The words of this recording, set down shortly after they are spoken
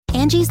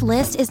Angie's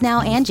List is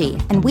now Angie,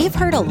 and we've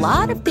heard a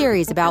lot of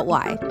theories about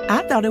why.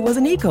 I thought it was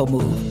an eco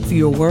move.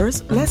 Fewer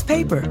words, less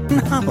paper.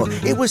 No,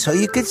 it was so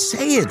you could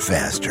say it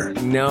faster.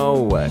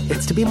 No,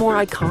 it's to be more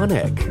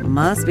iconic.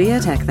 Must be a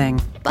tech thing.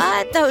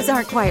 But those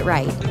aren't quite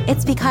right.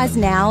 It's because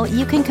now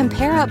you can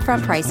compare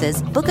upfront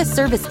prices, book a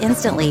service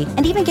instantly,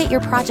 and even get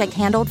your project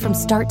handled from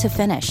start to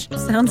finish.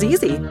 Sounds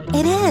easy.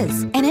 It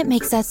is, and it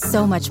makes us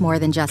so much more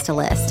than just a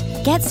list.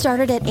 Get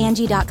started at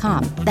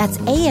Angie.com. That's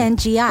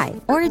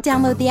ANGI, or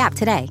download the app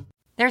today.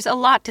 There's a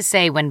lot to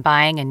say when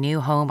buying a new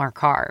home or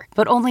car,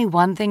 but only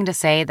one thing to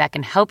say that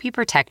can help you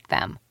protect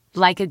them.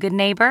 Like a good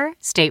neighbor,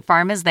 State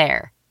Farm is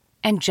there.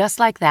 And just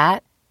like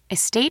that, a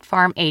State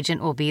Farm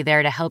agent will be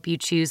there to help you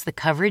choose the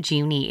coverage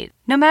you need,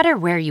 no matter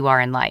where you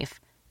are in life.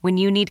 When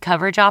you need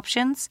coverage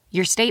options,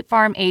 your State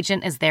Farm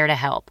agent is there to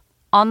help,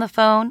 on the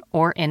phone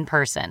or in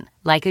person.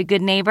 Like a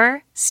good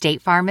neighbor,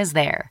 State Farm is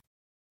there.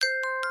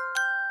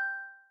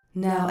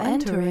 Now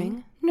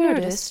entering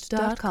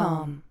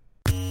Nerdist.com.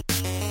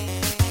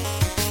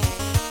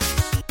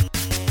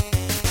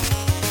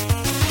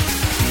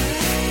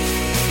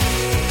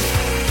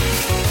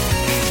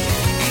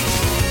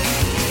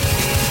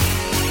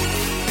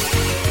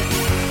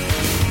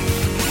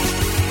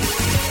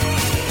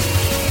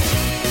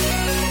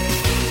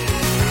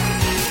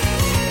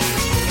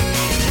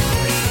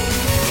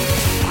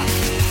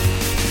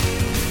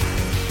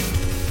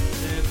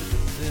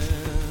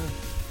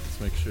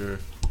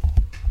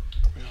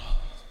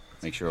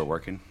 Make sure we're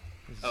working.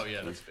 Oh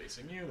yeah, that's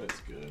facing you. That's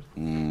good.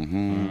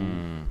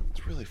 Mm-hmm.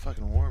 It's really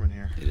fucking warm in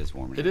here. It is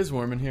warm in here. It is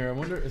warm in here. I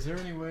wonder, is there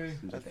any way?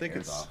 I think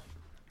it's off.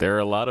 There are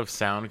a lot of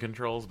sound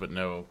controls, but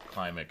no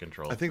climate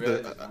controls. I think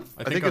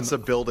I think it's a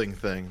building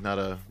thing, not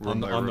a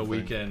room on the thing.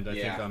 weekend. I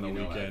think on the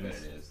weekend. It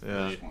is.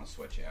 Yeah. They just want to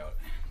switch out.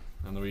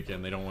 On the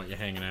weekend, they don't want you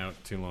hanging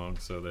out too long,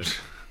 so they.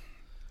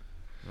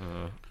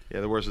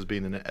 Yeah, the worst is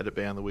being in an edit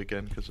bay on the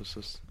weekend because it's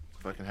just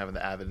fucking having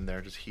the Avid in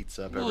there just heats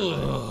up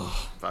everything.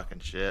 Fucking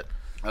shit.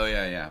 Oh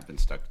yeah. I've been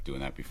stuck doing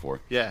that before.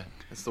 Yeah,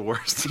 it's the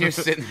worst. You're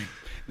sitting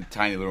in a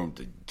tiny little room,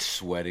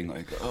 sweating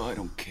like, oh, I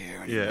don't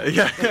care anymore.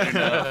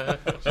 Yeah.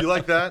 You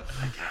like that?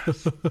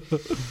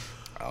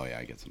 Oh yeah,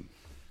 I get some.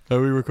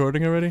 Are we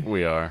recording already?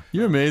 We are.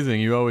 You're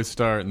amazing. You always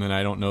start, and then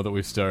I don't know that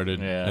we've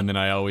started, and then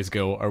I always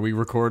go, "Are we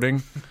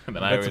recording?" And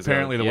then That's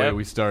apparently the way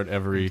we start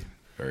every.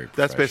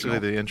 That's basically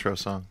the intro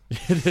song.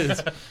 It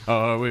is.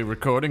 Are we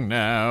recording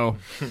now?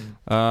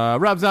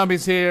 Rob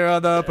Zombie's here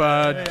on the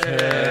podcast.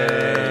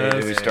 Hey,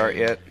 did we start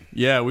yet?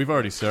 Yeah, we've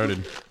already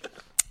started.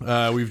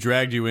 We've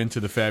dragged you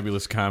into the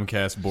fabulous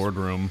Comcast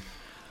boardroom.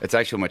 It's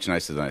actually much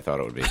nicer than I thought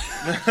it would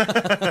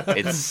be.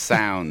 It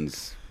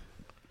sounds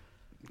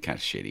kind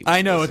of shitty.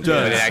 I know it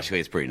does. But actually,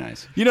 it's pretty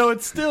nice. You know,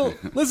 it's still...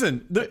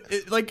 Listen,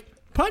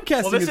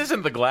 podcasting... Well, this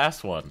isn't the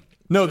glass one.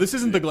 No, this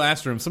isn't the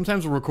glass room.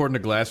 Sometimes we're recording a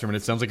glass room, and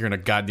it sounds like you're in a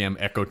goddamn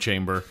echo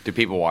chamber. Do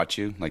people watch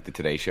you, like the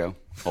Today Show?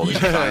 Holding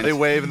signs? They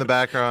wave in the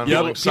background.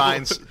 Yep.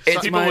 Signs.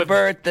 It's my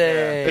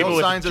birthday. People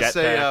signs that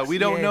say, we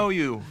don't know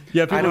you.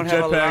 Yeah, people I don't with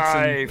have a jetpacks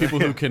and life. people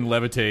who can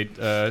levitate.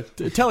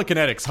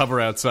 Telekinetics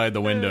hover outside the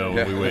window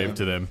when we wave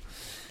to them.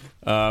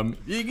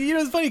 You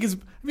know, it's funny because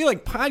I feel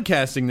like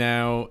podcasting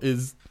now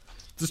is...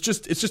 It's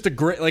just a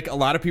great, like, a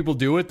lot of people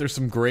do it. There's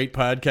some great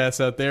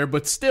podcasts out there,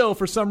 but still,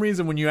 for some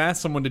reason, when you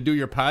ask someone to do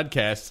your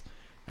podcast,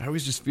 I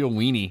always just feel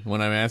weenie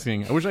when I'm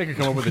asking. I wish I could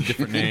come up with a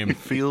different name.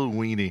 Feel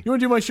weenie. You want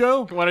to do my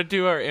show? You want to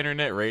do our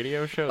internet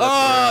radio show?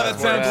 That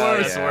sounds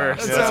worse. Yeah.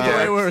 That sounds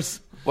way worse.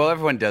 Well,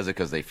 everyone does it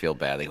because they feel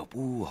bad. They go,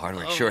 ooh,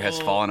 Hardwick sure has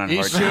fallen on He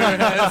hard sure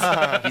times.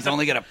 has. He's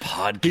only got a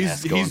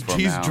podcast going for him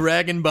He's now.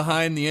 dragging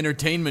behind the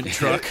entertainment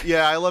truck.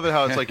 Yeah, I love it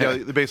how it's like,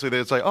 basically,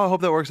 it's like, oh, I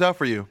hope that works out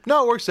for you.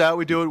 No, it works out.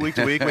 We do it week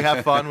to week. We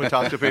have fun. We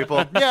talk to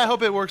people. Yeah, I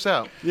hope it works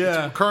out.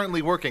 Yeah. It's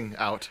currently working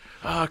out.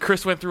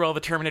 Chris went through all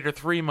the Terminator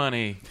 3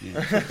 money.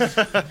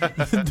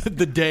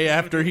 The day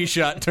after he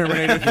shot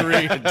Terminator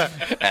 3.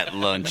 At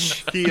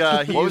lunch. He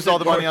used all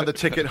the money on the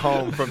ticket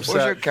home from What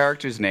was your set.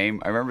 character's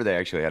name? I remember they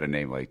actually had a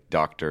name like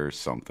Dr.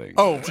 something.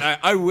 Oh,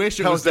 I wish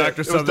it was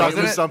Dr. Something.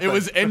 Dr. It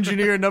was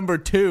Engineer Number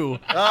 2.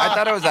 I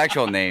thought it was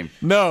actual name.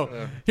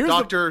 No. Here's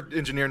Doctor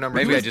Engineer Number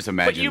Maybe 2. I just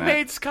imagined But you that.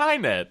 made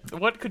Skynet.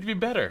 What could be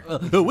better?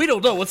 we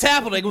don't know what's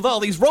happening with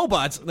all these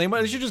robots. They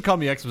should just call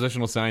me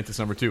Expositional Scientist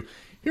Number 2.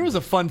 Here was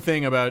a fun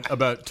thing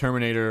about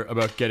Terminator,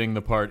 about getting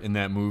the part in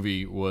that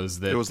movie,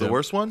 was that It was the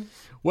worst one?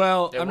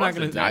 Well, It I'm not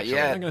wasn't, going not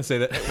yet. to say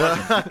that.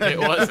 It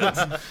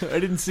wasn't. I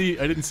didn't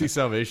see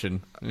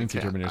Salvation. I didn't see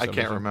Terminator. I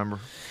Salvation. can't remember.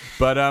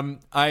 But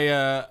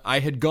I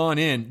had gone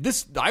in.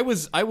 I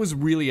was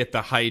really at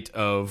the height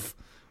of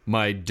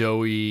my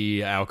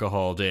doughy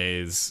alcohol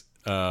days.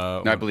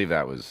 No, I believe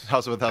that was...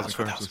 House of a Thousand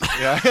Corpses.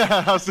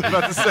 Yeah, I was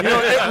about to say. You know,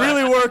 it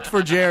really worked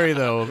for Jerry,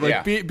 though.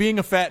 Like, Yeah. being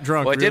a fat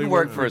drunk. Well, it really didn't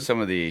work worked for some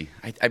of the...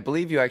 I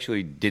believe you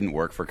actually didn't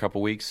work for a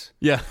couple weeks.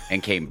 Yeah.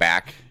 And came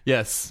back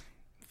Yes.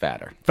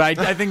 fatter. But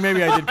I think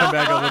maybe I did come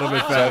back a little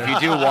bit So fatter. if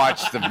you do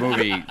watch the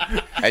movie,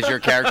 as your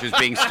character is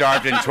being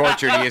starved and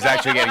tortured, he is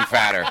actually getting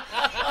fatter.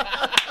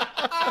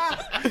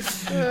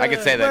 I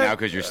could say that now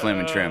because you're slim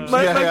and trim.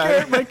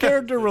 So. My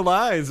character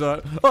relies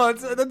on. Oh,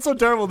 that's so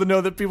terrible to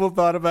know that people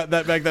thought about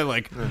that back then.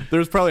 Like, there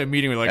was probably a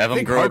meeting where, like, Have I them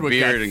think grow a Hardwick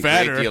beard got and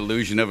fatter. create the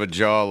illusion of a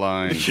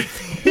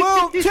jawline.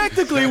 Well,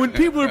 technically, when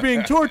people are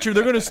being tortured,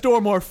 they're going to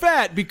store more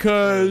fat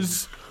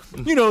because,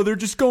 you know, they're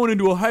just going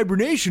into a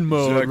hibernation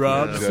mode, Exactly,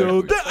 Rob.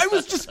 exactly. So I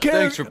was just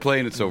Thanks for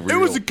playing it so real. It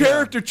was a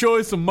character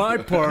choice on my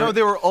part. No,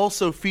 they were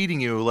also feeding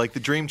you like the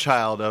dream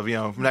child of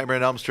from Nightmare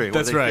on Elm Street.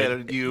 That's where they right.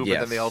 fed you, but Yes.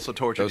 then they also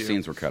tortured Those you.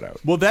 scenes were cut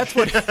out. Well, that's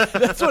what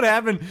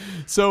happened.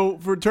 So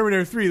for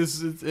Terminator 3,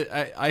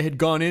 I had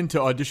gone in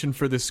to audition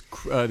for this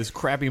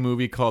crappy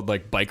movie called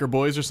like Biker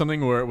Boys or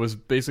something, where it was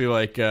basically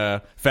like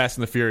Fast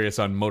and the Furious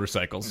on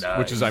motorcycles,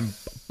 which is I'm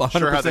 100%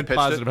 Sure how they pitched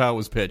positive it? how it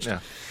was pitched. Yeah.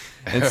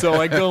 And so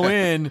I go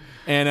in,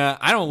 and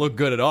I don't look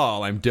good at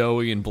all. I'm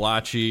doughy and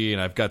blotchy,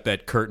 and I've got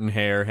that curtain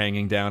hair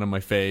hanging down on my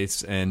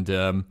face, and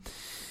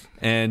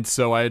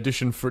so I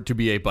auditioned to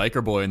be a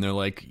biker boy, and they're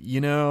like,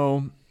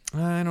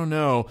 I don't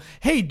know.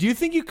 Hey, do you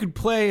think you could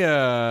play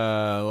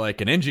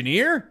like an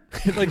engineer?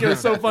 Like, it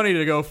was so funny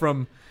to go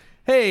from,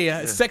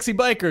 hey, sexy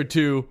biker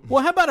to,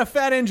 well, how about a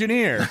fat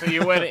engineer? So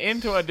you went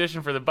into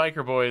audition for the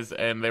Biker Boys,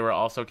 and they were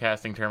also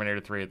casting Terminator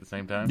 3 at the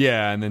same time?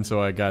 Yeah, and then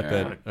so I got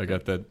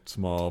that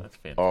small. That's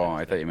fantastic. Oh,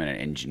 I thought you meant an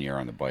engineer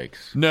on the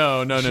bikes.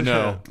 No. There There you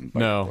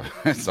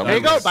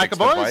go, biker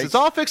boys. It's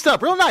all fixed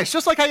up, real nice,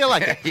 just like how you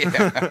like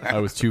it. I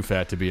was too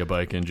fat to be a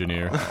bike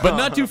engineer, but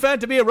not too fat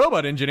to be a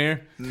robot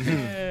engineer.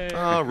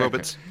 Oh,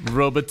 robots.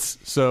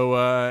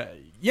 So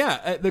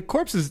the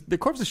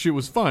corpses shoot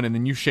was fun, and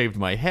then you shaved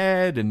my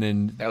head, and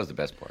then That was the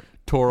best part.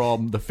 tore all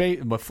the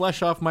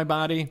flesh off my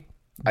body.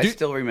 I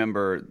still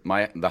remember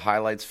the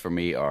highlights for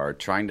me are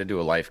trying to do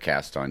a life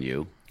cast on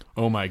you.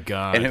 Oh my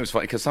god! And it was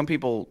funny because some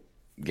people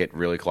get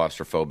really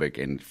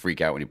claustrophobic and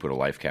freak out when you put a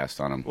life cast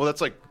on them. Well,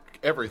 that's like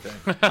everything.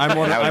 I'm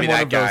one That would be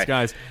that of those guy.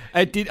 guys.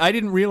 I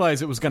didn't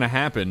realize it was going to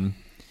happen,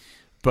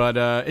 but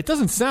it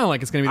doesn't sound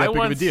like it's going to be that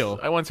big of a deal.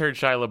 I once heard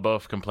Shia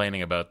LaBeouf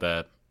complaining about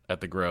that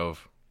at the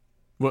Grove.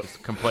 What?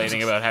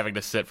 Complaining about having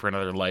to sit for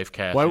another life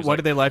cast. Why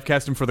did they live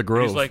cast him for the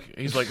Grove?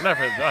 He's like not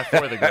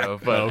for the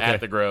Grove, but okay.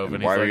 at the Grove.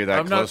 And Why he's were like, you that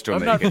I'm close not, to him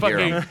I'm that you not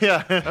could hear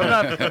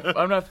fucking, him?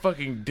 I'm not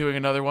fucking doing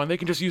another one. They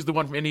can just use the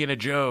one from Indiana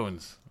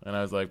Jones. And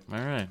I was like, all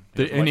right.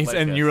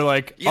 And you were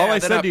like, Yeah, all I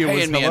they're said not to you was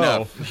paying me hello.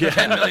 enough.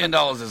 $10 million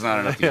is not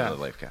enough to get a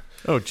life cast.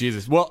 Oh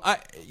Jesus! Well,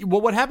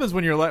 what happens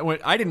when you're like? When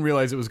I didn't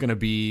realize it was going to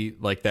be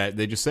like that.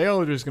 They just say,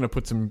 "Oh, they're just going to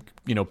put some,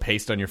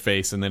 paste on your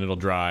face, and then it'll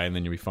dry, and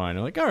then you'll be fine."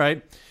 I'm like, "All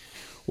right."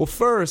 Well,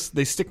 first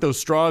they stick those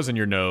straws in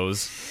your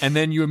nose, and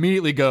then you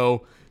immediately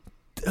go,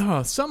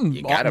 "Oh,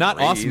 something not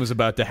breathe. awesome is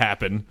about to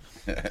happen."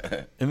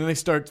 And then they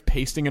start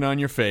pasting it on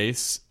your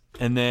face,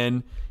 and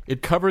then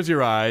it covers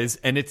your eyes,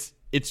 and it's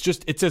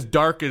as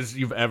dark as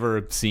you've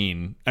ever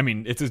seen. I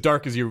mean, it's as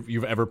dark as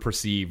you've ever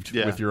perceived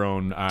with your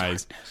own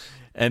eyes.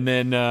 And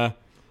then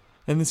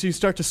so you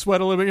start to sweat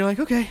a little bit. You're like,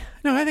 okay,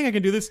 no, I think I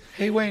can do this.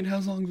 Hey, Wayne, how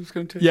long is this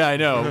going to take? Yeah, I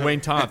know, Wayne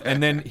Toth.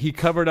 And then he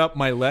covered up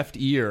my left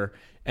ear,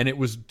 and it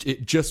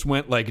just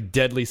went like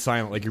deadly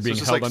silent, like you're being it's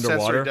just held like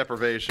underwater. sensory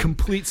deprivation.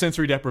 Complete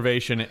sensory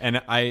deprivation, and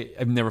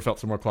I've never felt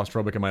so more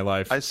claustrophobic in my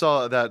life. I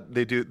saw that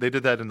they did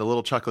that in The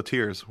Little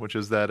Chocolatiers, which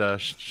is that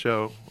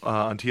show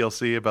on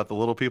TLC about the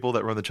little people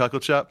that run the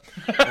chocolate shop.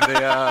 And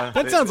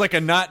that sounds like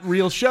a not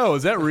real show.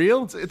 Is that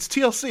real? It's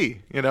TLC,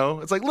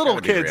 it's like little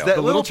Gotta be kids, real. that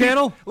The little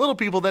channel? little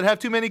people that have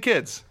too many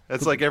kids.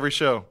 That's like every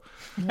show.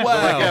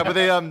 Wow. But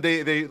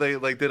they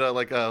like did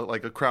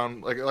a crown,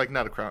 like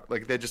not a crown,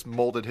 like they just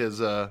molded his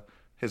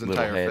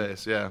entire head.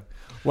 face. Yeah.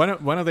 Why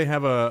don't they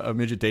have a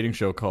midget dating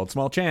show called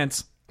Small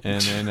Chance,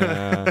 and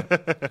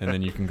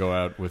then you can go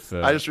out with.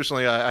 I just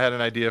recently I had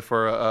an idea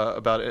for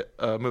about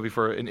a movie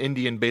for an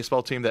Indian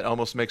baseball team that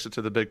almost makes it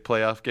to the big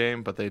playoff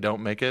game, but they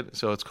don't make it.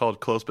 So it's called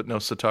Close But No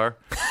Sitar.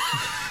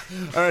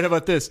 All right, how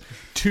about this?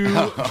 Two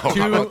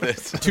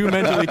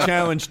mentally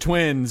challenged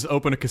twins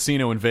open a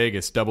casino in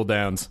Vegas. Double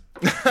downs.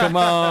 Come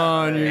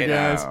on, you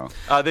guys.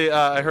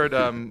 I heard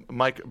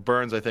Mike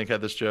Burns, I think,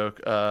 had this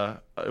joke.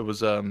 It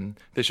was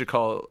they should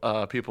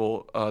call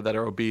people that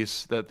are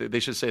obese that they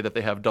should say that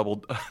they have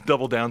double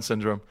Down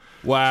syndrome.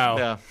 Wow.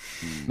 Yeah.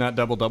 Not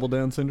double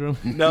Down syndrome.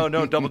 No,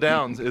 double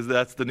downs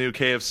that's the new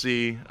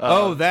KFC.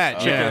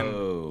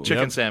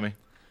 Chicken Sammy.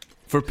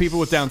 For people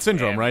with Down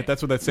syndrome, right?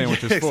 That's what that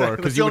sandwich is for.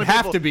 Because you would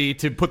have to be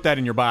to put that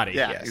in your body.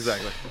 Yeah,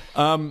 exactly.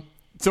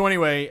 So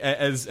anyway,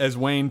 as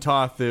Wayne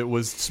Toth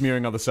was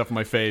smearing all the stuff on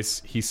my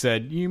face, he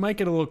said, you might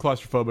get a little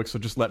claustrophobic, so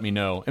just let me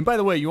know. And by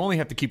the way, you only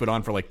have to keep it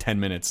on for like 10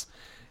 minutes.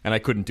 And I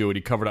couldn't do it.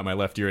 He covered up my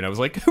left ear, and I was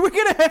like, we're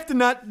going to have to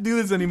not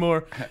do this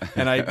anymore.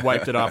 And I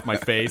wiped it off my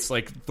face,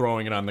 like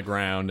throwing it on the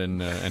ground,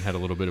 and had a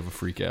little bit of a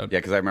freak out. Yeah,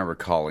 because I remember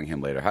calling him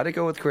later. How'd it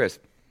go with Chris?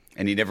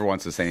 And he never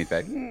wants to say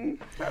anything.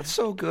 Not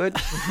so good.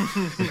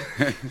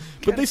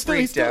 But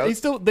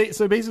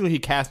so basically he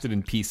cast it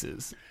in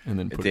pieces and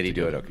then put Did it he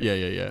do it? together.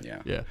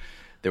 Okay. Yeah.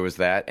 There was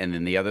that, and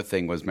then the other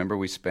thing was, remember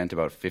we spent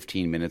about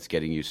 15 minutes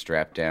getting you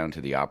strapped down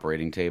to the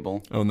operating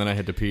table? Oh, and then I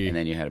had to pee. And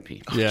then you had to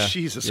pee. Yeah.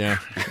 Jesus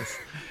Christ.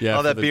 Yeah.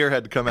 All that beer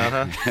had to come out,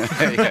 huh?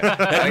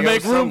 Had to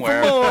make room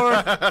for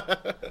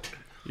more.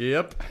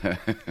 Yep.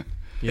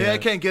 Yeah, I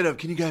can't get up.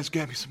 Can you guys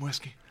grab me some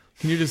whiskey?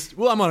 Can you just?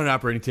 Well, I'm on an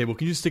operating table.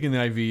 Can you just stick in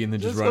the IV and then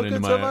just run into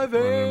my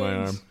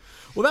arm?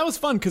 Well, that was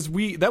fun because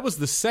that was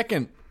the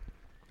second.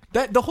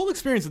 That the whole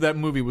experience of that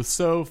movie was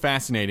so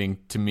fascinating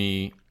to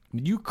me.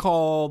 You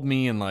called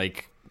me in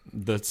like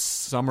the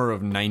summer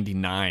of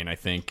 '99, I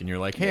think, and you're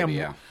like, "Hey,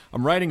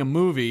 I'm writing a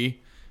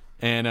movie,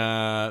 and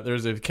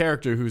there's a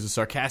character who's a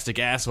sarcastic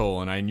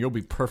asshole, and you'll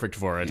be perfect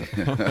for it."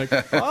 I'm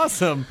like,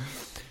 awesome.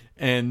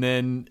 And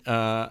then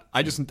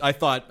I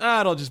thought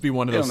it'll just be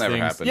one of those It'll never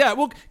things. happen. Yeah,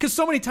 well, because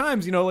so many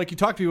times, like you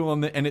talk to people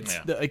and it's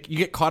like you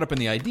get caught up in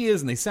the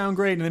ideas and they sound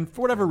great, and then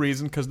for whatever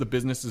reason, because the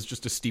business is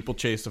just a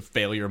steeplechase of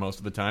failure most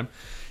of the time,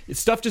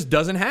 stuff just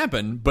doesn't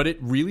happen. But it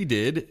really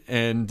did,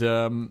 and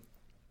you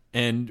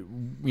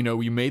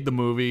made the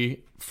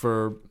movie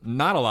for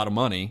not a lot of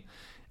money.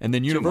 And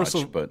then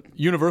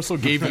Universal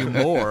gave you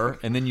more,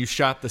 and then you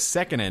shot the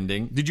second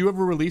ending. Did you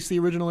ever release the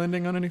original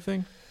ending on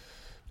anything?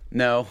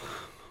 No.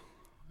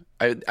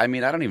 I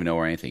mean, I don't even know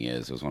where anything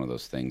is. It was one of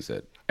those things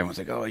that everyone's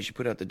like, oh, you should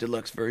put out the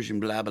deluxe version,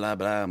 blah, blah,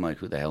 blah. I'm like,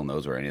 who the hell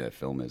knows where any of that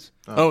film is?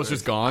 Oh, it's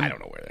just gone? I don't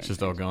know where it's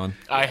just all gone.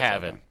 I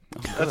have it.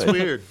 That's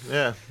weird.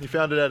 Yeah. You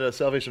found it at a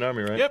Salvation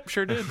Army, right? Yep,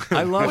 sure did.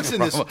 I love What's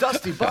in this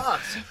dusty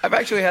box? I've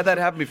actually had that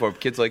happen before.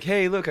 Kids like,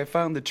 hey, look, I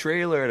found the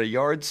trailer at a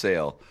yard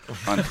sale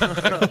on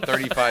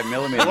 35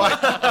 millimeter. Like,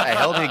 how the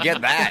hell do you get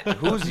that?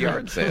 Whose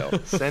yard sale?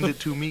 Send it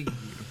to me.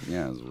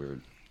 Yeah, it was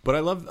weird. But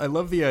I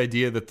love the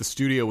idea that the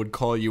studio would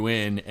call you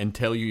in and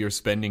tell you you're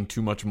spending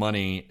too much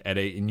money and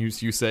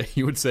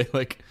you would say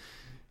like,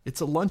 it's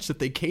a lunch that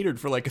they catered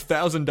for like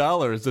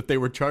 $1,000 that they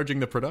were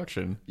charging the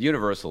production.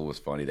 Universal was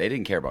funny. They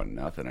didn't care about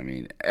nothing. I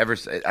mean, when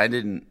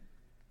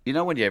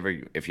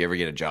if you ever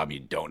get a job, you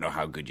don't know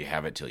how good you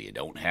have it till you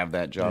don't have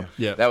that job.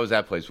 Yeah. That was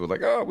that place where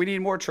like, oh, we need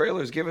more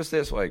trailers. Give us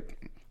this.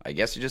 Like, I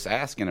guess you just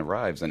ask and it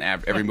arrives. And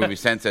every movie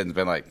since then has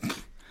been like,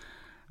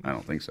 I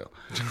don't think so.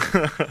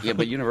 Yeah,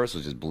 but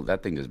Universal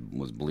that thing just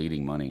was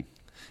bleeding money.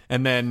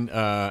 And then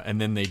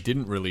they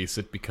didn't release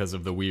it because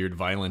of the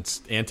weird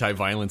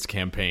anti-violence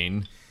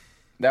campaign.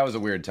 That was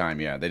a weird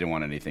time. Yeah, they didn't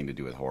want anything to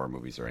do with horror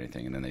movies or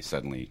anything, and then they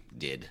suddenly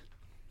did.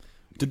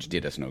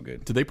 Did us no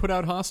good. Did they put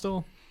out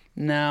Hostel?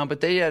 No,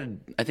 but they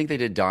had. I think they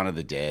did Dawn of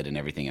the Dead and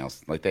everything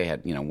else. Like they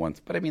had, once.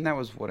 But I mean, that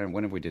was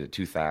when have we did it?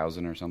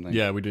 2000 or something.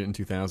 Yeah, we did it in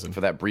 2000.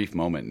 For that brief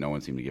moment, no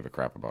one seemed to give a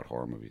crap about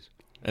horror movies.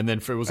 And then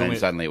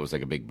suddenly it was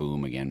like a big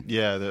boom again.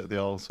 Yeah, they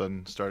all of a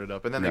sudden started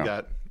up, and then they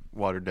got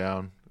watered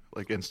down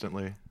like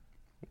instantly.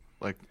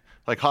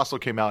 Like Hostel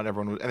came out, and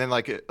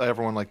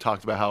everyone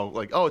talked about how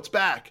oh, it's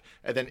back,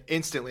 and then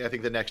instantly I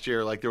think the next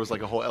year there was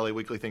like a whole LA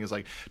Weekly thing is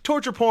like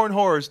torture porn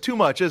horror is too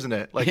much, isn't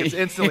it? Like it's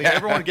instantly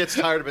everyone gets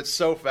tired of it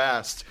so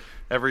fast.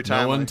 Every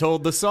time. No one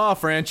told the Saw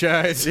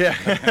franchise. Yeah.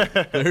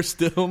 They're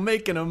still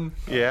making them.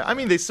 Yeah. I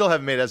mean, they still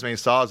haven't made as many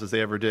Saws as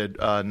they ever did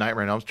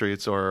Nightmare on Elm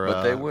Street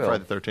or they will.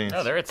 Friday the 13th.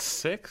 Oh, they're at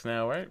 6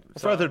 now, right?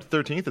 Friday the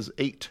 13th is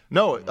 8.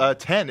 No,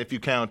 10 if you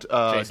count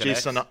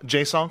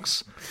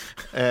J-Sonks.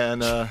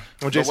 And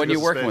but when you're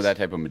working with that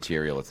type of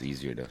material, it's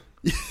easier to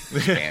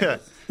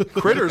stand it.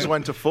 Critters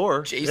went to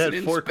 4. Jason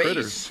in 4 space.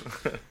 Critters.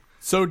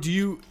 So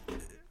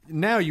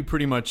now you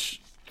pretty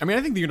much... I mean,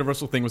 I think the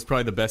Universal thing was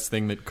probably the best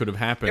thing that could have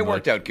happened. It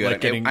worked out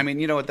good. I mean,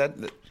 you know what?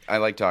 I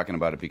like talking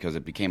about it because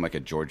it became like a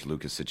George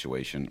Lucas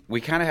situation. We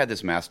kind of had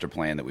this master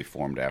plan that we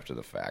formed after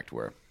the fact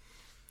where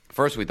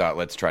first we thought,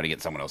 let's try to get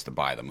someone else to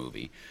buy the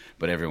movie,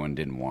 but everyone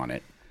didn't want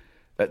it.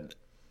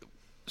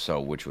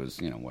 Which was,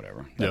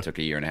 whatever. That took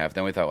a year and a half.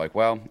 Then we thought,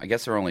 I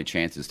guess our only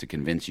chance is to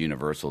convince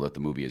Universal that the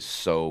movie is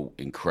so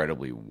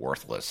incredibly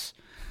worthless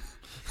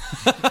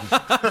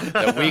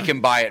that we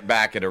can buy it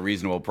back at a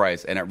reasonable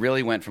price. And it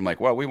really went from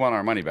we want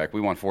our money back.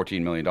 We want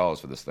 $14 million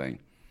for this thing.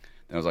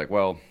 And I was like,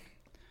 we'll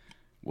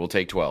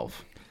take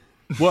 12.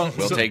 We'll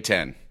take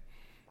 10.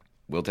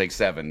 We'll take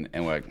 7.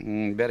 And we're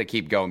like, better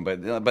keep going.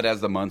 But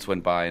as the months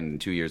went by and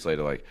 2 years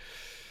later,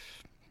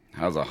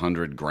 how's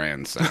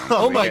 $100,000 sound?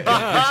 Oh my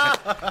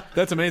God.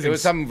 That's amazing. It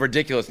was some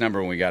ridiculous number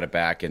when we got it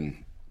back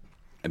and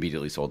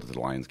immediately sold it to the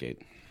Lionsgate.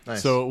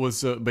 Nice. So it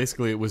was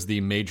basically it was the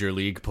major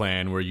league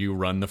plan where you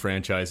run the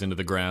franchise into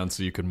the ground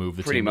so you could move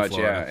the pretty team much, to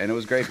Florida. Yeah. And it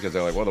was great because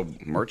they're like, the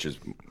merch is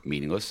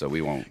meaningless, so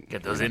we won't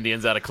get those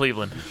Indians out of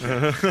Cleveland.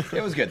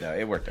 It was good though;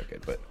 it worked out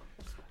good. But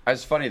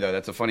it's funny though;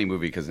 that's a funny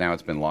movie because now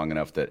it's been long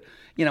enough that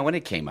when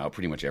it came out,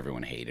 pretty much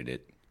everyone hated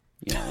it.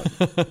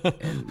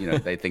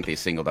 And they think they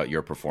singled out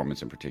your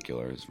performance in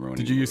particular as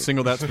ruining. Did you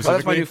single that specifically? Oh,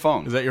 that's my new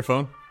phone. Is that your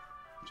phone?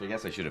 Which I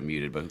guess I should have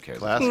muted, but who cares?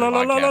 Classic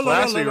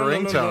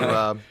ringtone,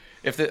 Rob.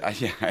 I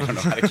don't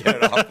know how to get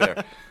it off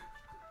there,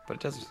 but it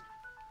does.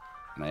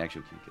 And I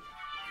actually can't get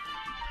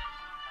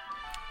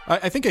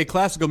it. I think a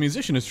classical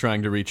musician is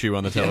trying to reach you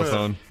on the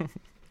telephone.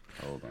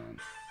 Hold on.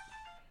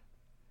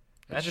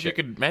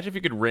 Imagine if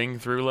you could ring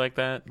through like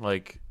that,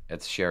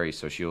 It's Sherry,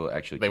 so she'll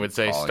actually. They would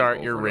say,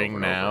 "Start your ring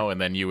now," and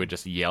then you would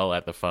just yell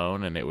at the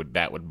phone, and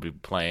that would be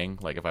playing.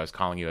 Like if I was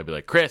calling you, I'd be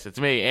like, "Chris, it's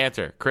me.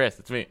 Answer, Chris,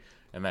 it's me,"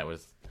 and that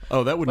was.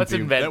 Oh, that wouldn't Let's be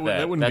invent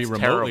that wouldn't That's be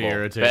remotely terrible.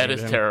 irritating. That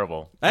is to him.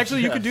 terrible.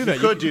 Actually, you could do that. You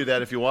could do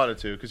that if you wanted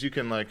to, because you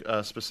can like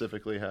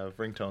specifically have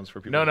ringtones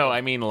for people. No,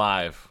 I mean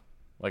live,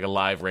 like a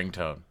live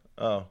ringtone.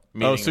 Oh,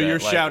 Meaning so that, you're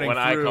like, shouting when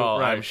through, I call.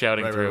 right, I'm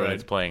shouting right, through, right. and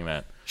it's playing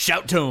that.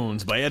 Shout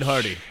Tones by Ed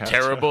Hardy.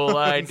 Terrible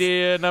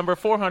idea number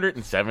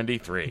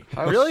 473.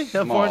 really?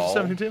 Small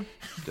 472?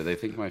 do they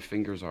think my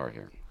fingers are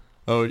here?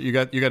 Oh, you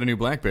got a new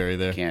BlackBerry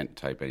there. Can't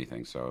type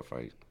anything, so if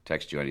I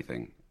text you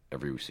anything,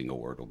 every single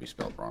word will be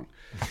spelled wrong.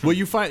 Well,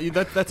 you find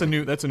that's a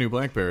new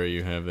BlackBerry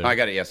you have there. I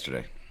got it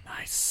yesterday.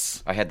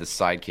 Nice. I had the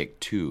Sidekick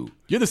 2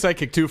 You're the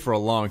Sidekick 2 for a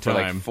long for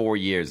time. like 4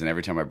 years, and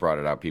every time I brought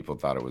it out, people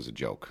thought it was a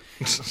joke.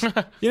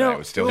 You know, I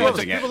was still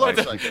using it. Like,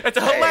 It's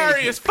a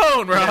hilarious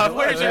phone, Rob.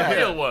 Where's your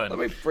real one? Let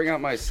me bring out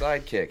my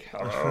Sidekick.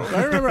 Hello.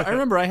 I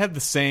remember I had the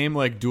same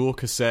like dual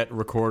cassette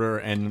recorder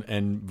and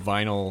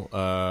vinyl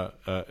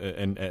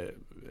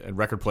and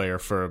record player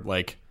for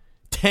like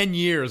 10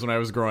 years when I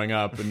was growing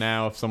up, and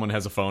now if someone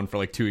has a phone for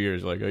like 2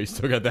 years, you're like, oh, you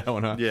still got that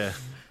one, huh? Yeah.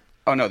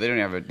 Oh no, they don't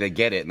have it. They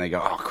get it and they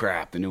go, "Oh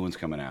crap, the new one's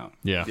coming out."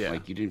 Yeah.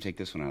 Like you didn't take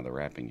this one out of the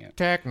wrapping yet.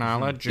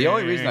 Technology. The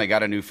only reason I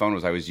got a new phone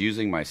was I was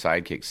using my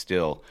Sidekick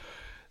still.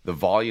 The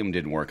volume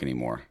didn't work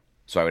anymore,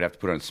 so I would have to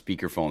put it on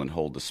speakerphone and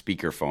hold the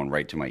speakerphone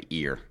right to my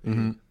ear,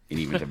 and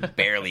even to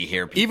barely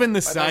hear people. Even the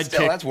But that's Sidekick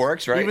still, that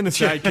works, right? Even the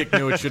Sidekick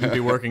knew it shouldn't be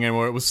working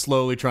anymore. It was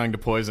slowly trying to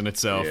poison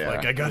itself. Yeah.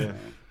 Like I gotta,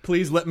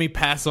 please let me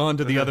pass on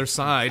to the other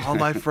side. All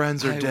my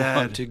friends are I dead.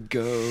 want to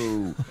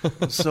go.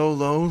 I'm so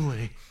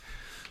lonely.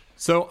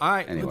 So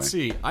Anyway. let's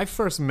see. I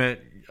first met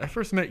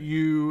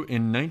you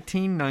in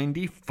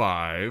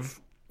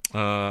 1995.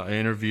 I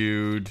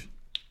interviewed.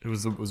 It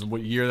was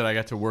what year that I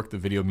got to work the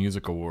Video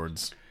Music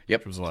Awards.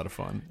 Yep. Which was a lot of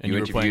fun. And You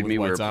were playing interviewed with me.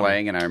 White We were Zombie.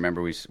 playing, and I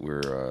remember we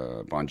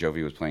were Bon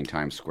Jovi was playing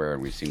Times Square,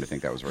 and we seemed to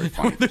think that was very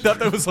funny. I thought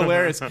that was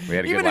hilarious. We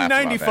had a good Even in laugh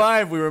about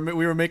 '95, we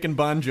were making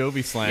Bon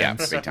Jovi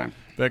slams. Yeah, big time.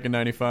 Back in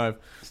 '95.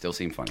 Still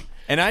seemed funny.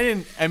 And I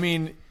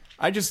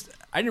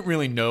didn't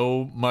really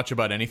know much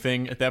about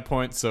anything at that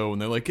point. So when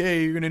they're like,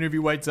 "Hey, you're gonna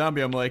interview White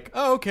Zombie," I'm like,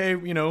 "Oh, okay,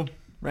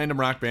 random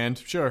rock band,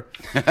 sure."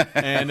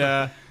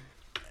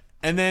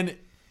 and then,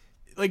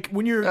 like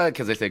when you're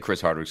Because they say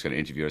Chris Hardwick's going to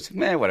interview us.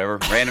 Whatever.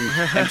 Random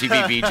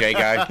MTV VJ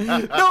guy.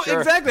 no,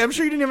 exactly. I'm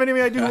sure you didn't have any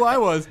idea who I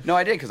was. No,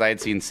 I did because I had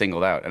seen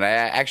Singled Out. And I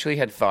actually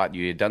had thought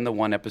you had done the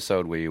one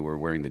episode where you were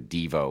wearing the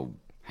Devo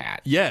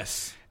hat.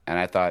 Yes. And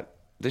I thought,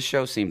 this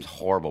show seems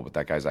horrible, but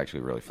that guy's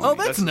actually really funny. Oh,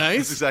 that's nice.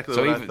 That's exactly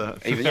So what even,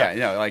 I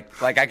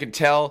thought. like I could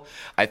tell.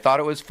 I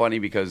thought it was funny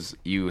because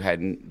you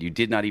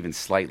did not even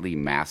slightly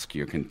mask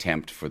your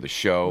contempt for the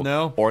show,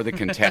 No. or the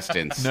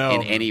contestants No.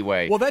 in any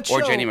way, Well, that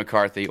or show- Jenny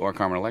McCarthy or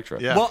Carmen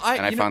Electra. Yeah. Well,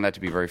 and I you found know, that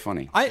to be very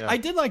funny. I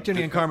did like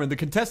Jenny and Carmen. The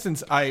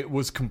contestants, I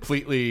was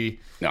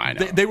completely. No, I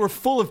know. They were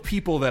full of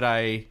people that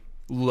I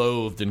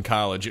loathed in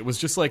college. It was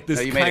just like this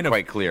No, you kind made it of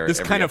quite clear this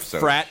every kind of episode.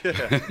 frat,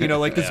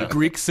 like this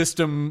Greek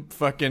system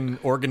fucking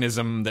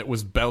organism that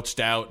was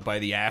belched out by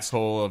the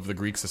asshole of the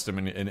Greek system,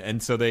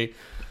 and so they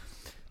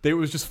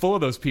was just full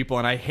of those people,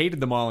 and I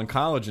hated them all in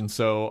college, and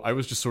so I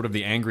was just sort of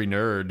the angry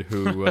nerd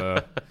who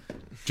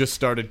just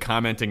started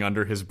commenting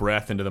under his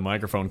breath into the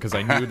microphone because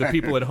I knew the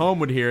people at home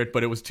would hear it,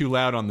 but it was too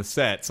loud on the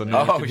set, so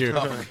no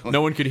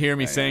one could hear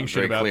me saying shit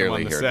very about them on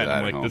clearly the heard set. that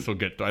I'm at like, this will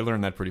get. I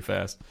learned that pretty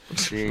fast,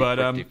 But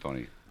but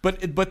funny.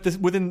 But this,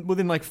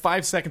 within like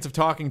 5 seconds of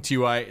talking to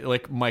you, I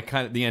like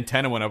the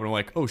antenna went up, and I'm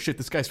like, oh shit,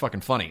 this guy's fucking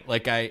funny.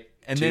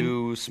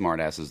 Two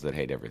smartasses that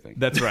hate everything.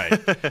 That's right.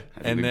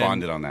 and we then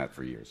bonded on that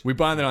for years. We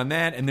bonded on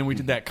that, and then we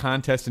did that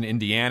contest in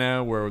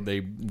Indiana where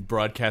they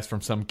broadcast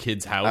from some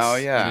kid's house. Oh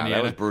in yeah, Indiana.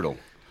 that was brutal.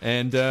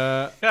 And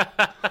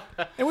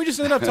we just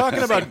ended up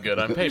talking about good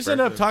on we just paper.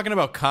 ended up talking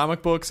about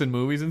comic books and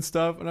movies and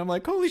stuff. And I'm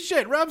like, holy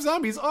shit, Rob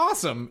Zombie's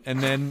awesome. And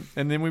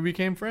then we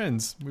became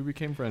friends. We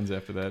became friends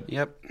after that.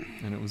 Yep.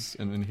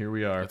 And then here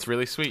we are. It's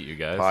really sweet, you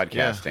guys.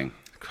 Podcasting.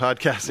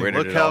 Podcasting. Where did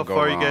Look it how all go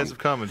far wrong? you guys have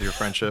come with your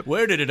friendship.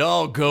 Where did it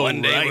all go?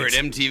 One day right? we're at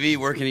MTV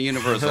working at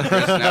Universal.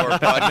 Chris. Now we're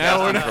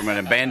podcasting from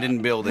an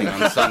abandoned building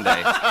on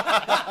Sunday.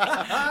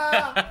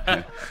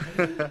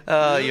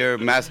 Your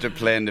master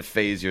plan to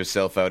phase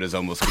yourself out is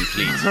almost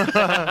complete.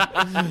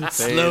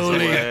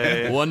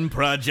 Slowly, one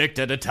project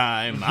at a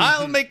time.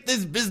 I'll make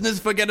this business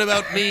forget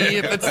about me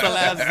if it's the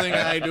last thing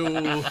I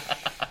do.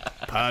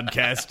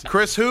 Podcast.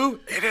 Chris, who?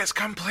 It is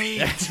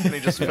complete. And he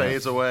just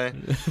fades away.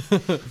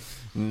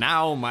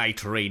 Now my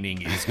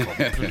training is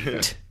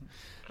complete.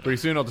 Pretty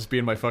soon I'll just be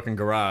in my fucking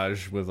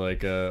garage with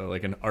like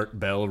an Art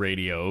Bell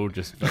radio,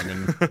 just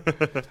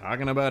fucking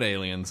talking about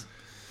aliens.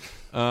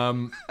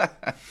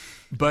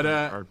 But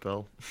Art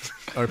Bell.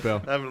 Art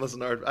Bell. I haven't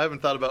listened to Art. I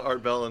haven't thought about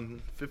Art Bell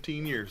in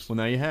 15 years. Well,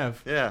 now you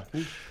have. Yeah.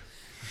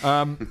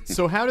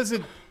 So how does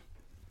it?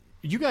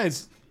 You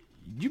guys,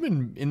 you've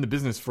been in the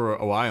business for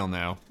a while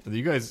now.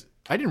 You guys,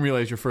 I didn't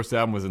realize your first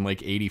album was in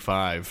like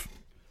 '85,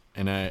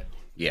 and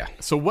Yeah.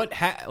 So what?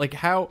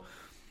 How?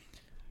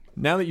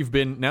 Now that you've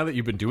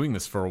been doing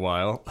this for a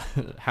while,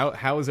 how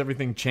has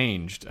everything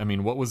changed? I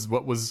mean, what was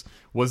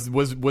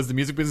the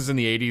music business in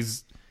the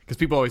 '80s? Because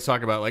people always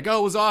talk about like, oh,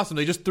 it was awesome.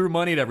 They just threw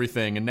money at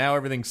everything, and now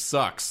everything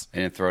sucks.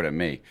 They didn't throw it at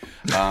me.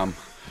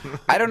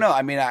 I don't know.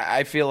 I mean,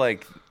 I feel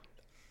like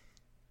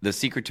the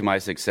secret to my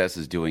success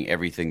is doing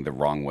everything the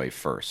wrong way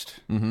first.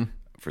 Mm-hmm.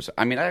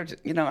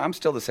 I'm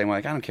still the same way.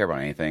 Like, I don't care about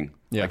anything.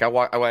 Yeah. Like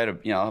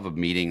I'll have a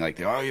meeting. Like,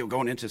 you're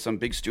going into some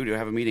big studio,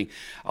 have a meeting.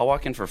 I'll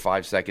walk in for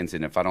 5 seconds,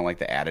 and if I don't like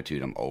the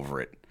attitude, I'm over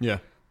it. Yeah.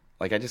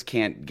 Like, I just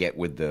can't get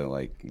with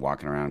the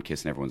walking around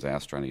kissing everyone's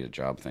ass trying to get a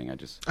job thing. I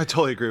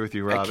totally agree with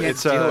you, Rob.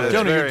 It's deal with it.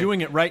 Jonah, you're doing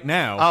it right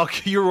now. Oh,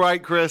 you're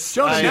right, Chris.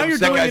 Jonah, now you're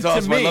doing it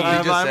to me.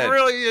 I'm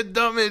really a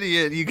dumb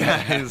idiot, you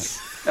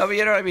guys. No, but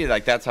you know what I mean?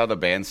 Like, that's how the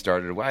band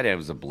started. I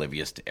was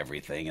oblivious to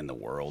everything in the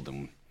world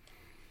and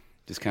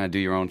just kind of do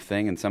your own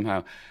thing. And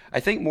somehow, I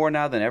think more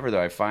now than ever,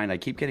 though, I find I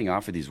keep getting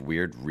offered these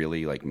weird,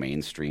 really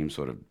mainstream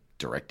sort of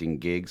directing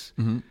gigs.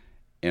 Mm-hmm.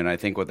 And I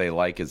think what they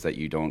like is that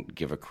you don't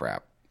give a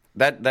crap.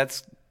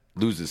 That's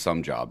loses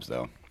some jobs,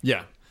 though.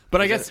 Yeah. But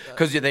I guess...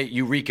 Because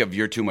you reek of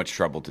you're too much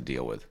trouble to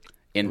deal with.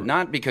 And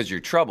not because you're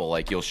trouble,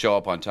 like you'll show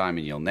up on time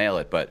and you'll nail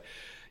it, but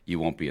you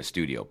won't be a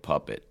studio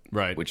puppet.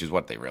 Right. Which is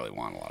what they really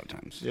want a lot of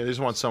times. Yeah, they just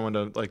want someone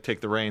to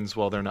take the reins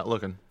while they're not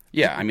looking.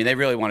 Yeah, I mean, they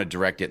really want to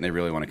direct it and they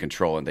really want to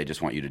control it, and they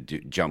just want you to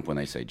jump when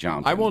they say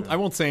jump. I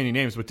won't say any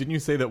names, but didn't you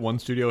say that one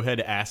studio head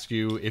asked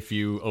you if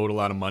you owed a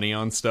lot of money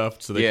on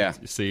stuff so they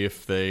could see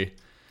if they...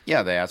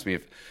 Yeah, they asked me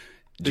if...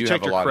 Do you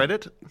check your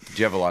credit? Do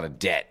you have a lot of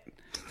debt?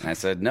 And I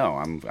said, no,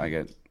 I'm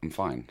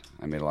fine.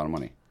 I made a lot of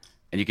money.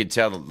 And you could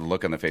tell the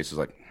look on the face was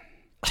like,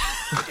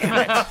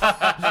 damn it.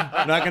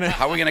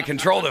 How are we going to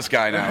control this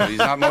guy now? He's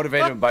not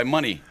motivated by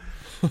money.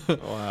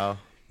 Wow.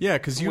 Yeah,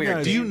 because you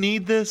guys... Do you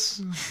need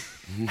this?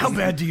 How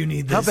bad do you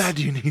need this? How bad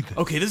do you need this?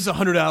 Okay, this is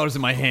 $100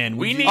 in my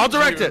hand. I'll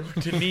direct it.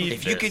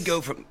 If you could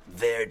go from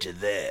there to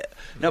there.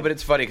 No, but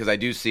it's funny because I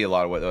do see a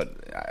lot of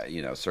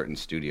what certain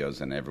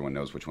studios, and everyone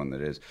knows which one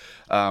that is.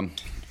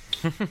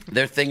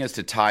 Their thing is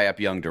to tie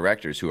up young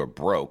directors who are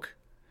broke,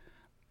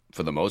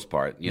 for the most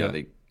part,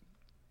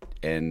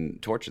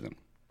 and torture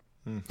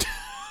them.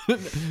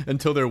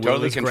 Until their will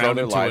totally is control ground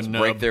their into lives, a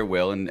nub. break their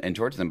will, and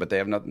torture them. But they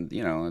have nothing,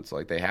 it's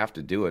like they have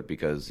to do it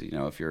because,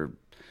 if you're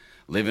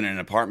living in an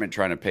apartment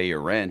trying to pay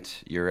your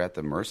rent, you're at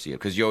the mercy of,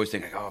 because you always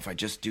think, if I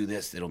just do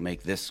this, it'll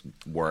make this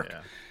work.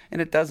 Yeah.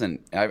 And it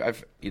doesn't.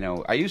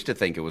 I used to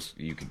think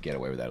you could get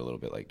away with that a little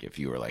bit. Like if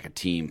you were like a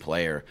team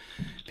player,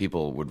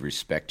 people would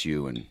respect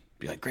you and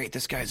be like, great,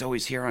 this guy's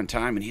always here on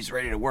time and he's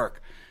ready to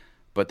work.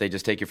 But they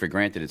just take you for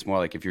granted. It's more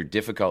like if you're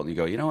difficult and you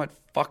go, you know what,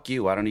 fuck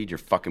you, I don't need your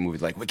fucking movie.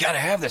 Like, we got to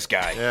have this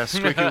guy. Yeah,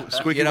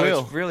 squeaky wheel.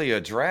 It's really a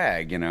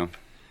drag,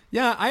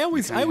 Yeah, I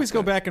always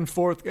go back and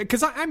forth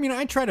because I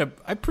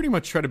pretty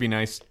much try to be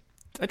nice.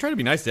 I try to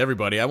be nice to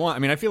everybody.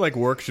 I feel like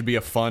work should be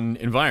a fun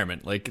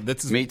environment. Like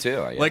that's me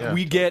too.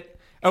 We get.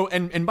 Oh,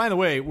 and by the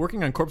way,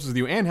 working on Corpses with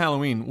You and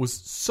Halloween was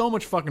so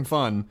much fucking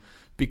fun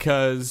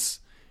because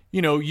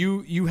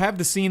you have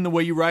the scene the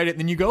way you write it, and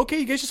then you go, okay,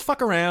 you guys just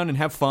fuck around and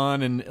have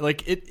fun, and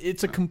like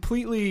it's a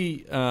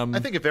completely. I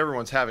think if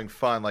everyone's having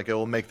fun, like it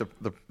will make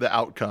the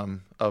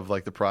outcome of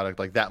like the product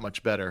like that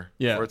much better.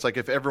 Yeah. Or it's like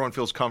if everyone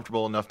feels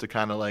comfortable enough to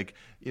kind of like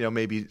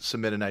maybe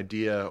submit an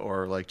idea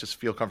or like just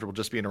feel comfortable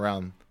just being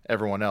around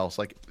everyone else,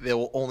 like they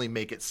will only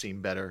make it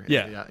seem better.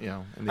 Yeah.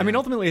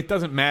 Ultimately, it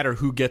doesn't matter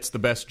who gets the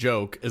best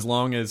joke as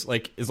long as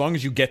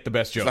you get the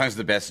best joke. As long as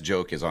the best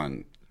joke is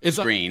on.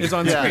 Screen. It's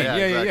on screen. Yeah,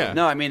 exactly. yeah.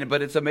 No,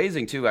 but it's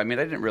amazing too. I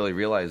didn't really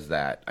realize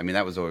that.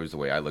 That was always the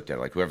way I looked at it.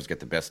 Like whoever's got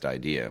the best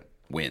idea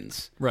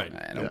wins. Right.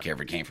 I don't care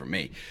if it came from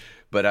me.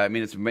 But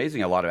it's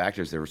amazing. A lot of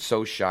actors, they were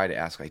so shy to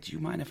ask, like, do you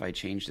mind if I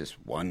change this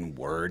one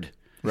word?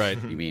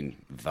 Right. You mean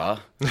the?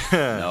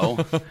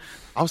 No.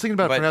 I was thinking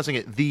about pronouncing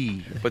it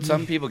the. But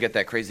some people get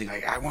that crazy,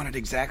 like, I want it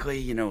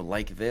exactly,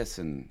 like this.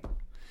 And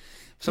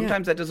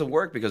sometimes that doesn't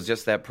work because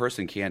just that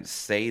person can't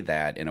say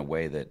that in a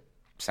way that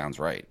sounds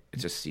right. It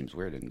just seems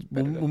weird. And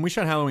when we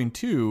shot Halloween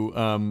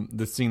 2,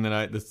 the thing that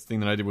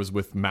I did was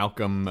with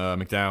Malcolm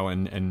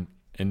McDowell,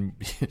 and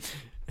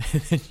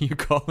you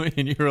called me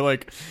and you were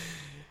like,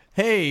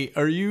 "Hey,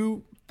 are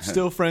you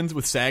still friends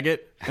with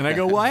Saget?" And I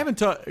go, "Well, I haven't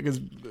talked," because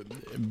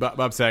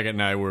Bob Saget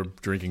and I were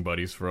drinking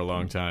buddies for a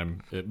long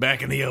time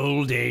back in the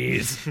old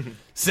days.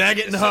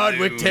 Saget and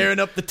Hardwick tearing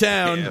up the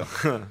town.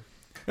 Yeah.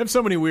 I have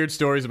so many weird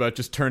stories about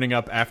just turning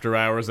up after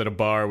hours at a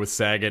bar with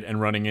Saget and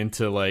running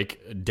into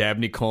like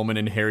Dabney Coleman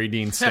and Harry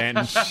Dean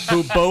Stanton,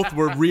 who both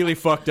were really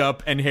fucked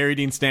up, and Harry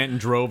Dean Stanton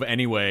drove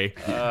anyway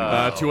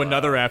to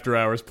another after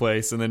hours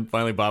place. And then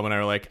finally Bob and I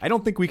were like, I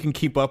don't think we can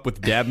keep up with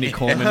Dabney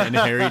Coleman and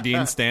Harry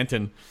Dean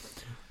Stanton.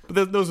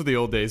 But those are the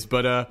old days.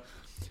 But and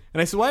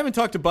I said, well, I haven't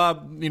talked to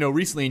Bob,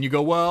 recently. And you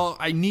go, well,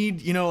 I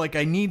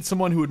need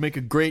someone who would make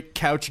a great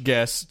couch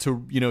guest to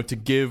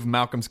give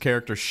Malcolm's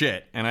character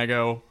shit. And I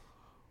go,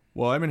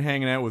 well, I've been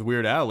hanging out with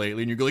Weird Al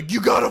lately, and you go like, you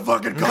gotta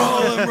fucking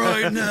call him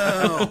right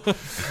now.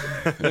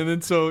 And then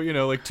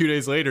 2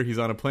 days later, he's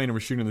on a plane and we're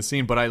shooting the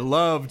scene. But I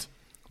loved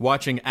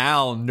watching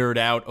Al nerd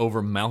out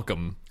over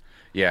Malcolm.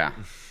 Yeah,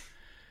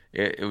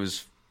 it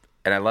was,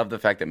 and I love the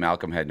fact that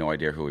Malcolm had no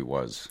idea who he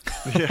was.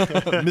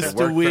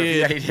 Mr.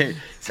 Weird.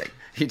 It's like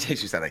he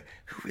takes you like,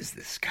 who is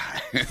this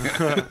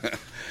guy?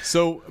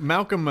 So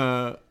Malcolm,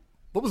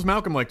 what was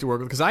Malcolm like to work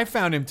with? Because I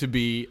found him to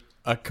be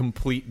a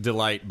complete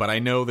delight, but I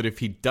know that if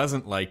he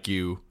doesn't like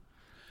you,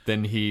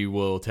 then he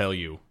will tell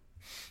you.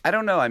 I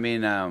don't know. I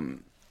mean,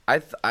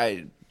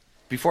 I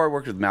before I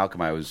worked with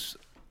Malcolm, I was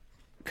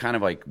kind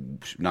of like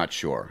not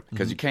sure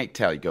because you can't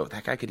tell. You go,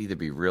 that guy could either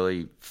be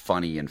really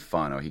funny and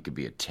fun, or he could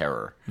be a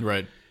terror.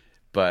 Right.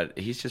 But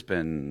he's just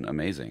been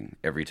amazing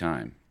every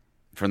time.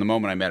 From the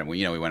moment I met him,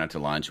 we went out to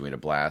lunch and we had a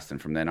blast,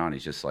 and from then on,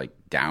 he's just like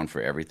down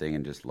for everything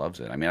and just loves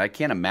it. I mean, I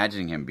can't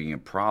imagine him being a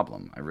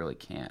problem. I really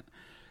can't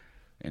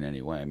in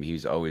any way. I mean,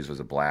 he's always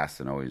was a blast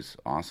and always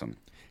awesome.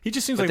 He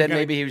just seems but like then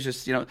maybe he was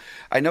just,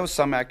 I know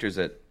some actors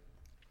that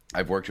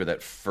I've worked with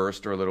at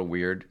first are a little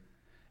weird,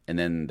 and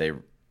then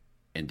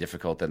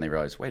difficult, then they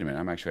realize, wait a minute,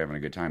 I'm actually having a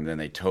good time. And then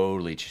they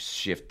totally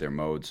shift their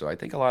mode. So I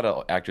think a lot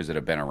of actors that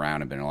have been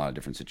around and been in a lot of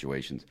different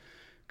situations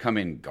come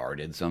in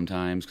guarded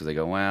sometimes because they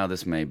go, wow,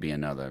 this may be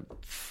another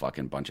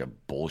fucking bunch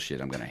of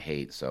bullshit I'm going to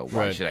hate, so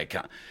why should I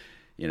come?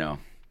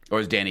 Or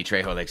as Danny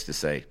Trejo likes to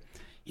say,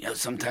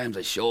 sometimes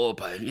I show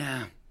up,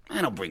 I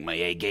don't bring my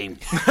A game.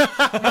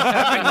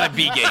 I bring my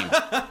B game.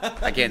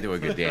 I can't do a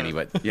good Danny,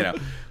 but,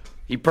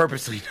 he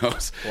purposely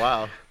knows.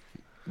 Wow.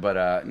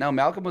 But, no,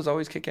 Malcolm was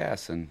always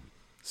kick-ass. And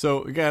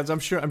so, guys, I'm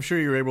sure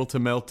you're able to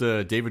melt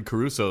David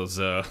Caruso's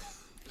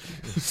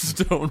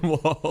stone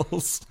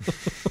walls.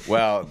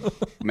 Well,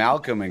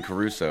 Malcolm and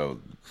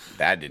Caruso,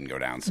 that didn't go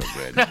down so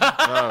good.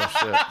 Oh,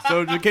 shit. So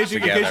in case you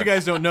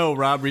guys don't know,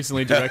 Rob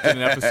recently directed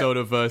an episode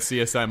of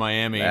CSI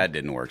Miami. That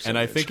didn't work so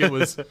and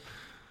good.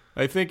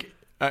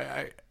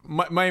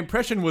 My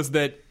impression was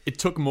that it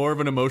took more of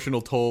an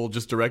emotional toll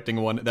just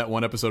directing that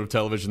one episode of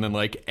television than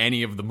like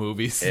any of the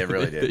movies it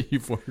really did. that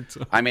you've worked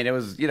on. I mean, it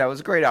was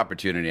a great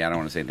opportunity. I don't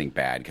want to say anything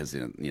bad because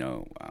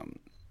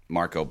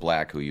Marco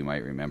Black, who you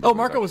might remember. Oh,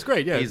 Marco was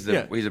great. Yeah, he's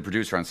a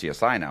producer on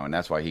CSI now, and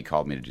that's why he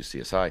called me to do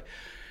CSI.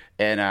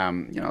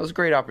 And it was a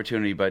great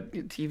opportunity, but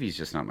TV's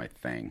just not my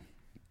thing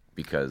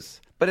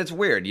but it's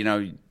weird,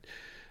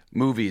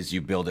 Movies,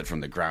 you build it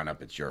from the ground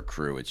up. It's your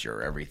crew. It's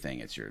your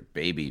everything. It's your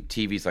baby.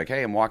 TV's like,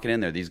 hey, I'm walking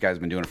in there. These guys have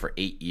been doing it for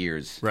 8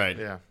 years. Right.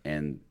 Yeah.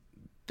 And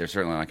they're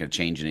certainly not going to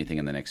change anything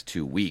in the next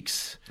 2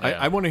 weeks.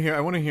 I want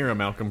to hear a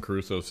Malcolm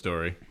Caruso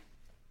story.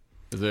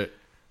 Is it?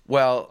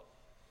 Well,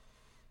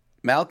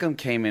 Malcolm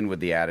came in with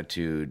the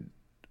attitude,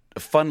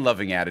 a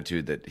fun-loving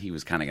attitude that he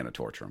was kind of going to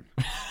torture him.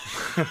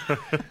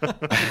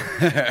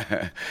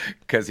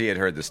 Because he had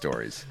heard the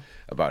stories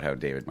about how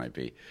David might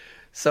be.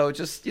 So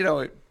just,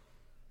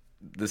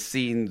 the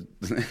scene,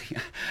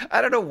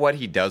 I don't know what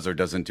he does or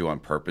doesn't do on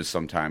purpose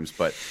sometimes,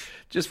 but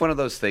just one of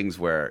those things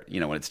where,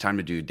 when it's time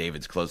to do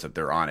David's close-up,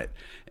 they're on it.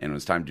 And when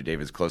it's time to do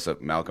David's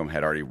close-up, Malcolm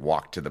had already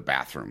walked to the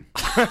bathroom.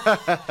 And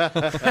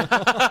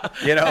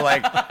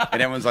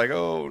everyone's like,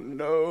 oh,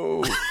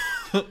 no.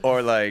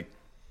 Or,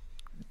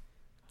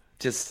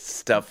 just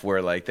stuff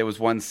where, there was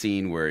one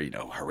scene where,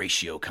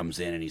 Horatio comes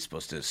in and he's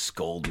supposed to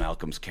scold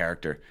Malcolm's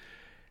character.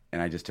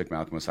 And I just took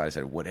Malcolm aside. I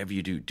said, whatever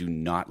you do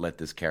not let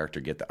this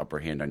character get the upper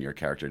hand on your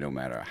character, no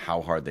matter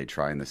how hard they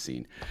try in the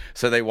scene.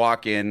 So they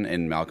walk in,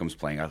 and Malcolm's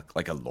playing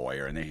like a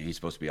lawyer, and he's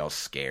supposed to be all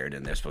scared,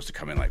 and they're supposed to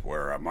come in like,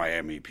 we're at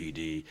Miami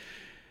PD.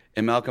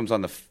 And Malcolm's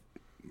on the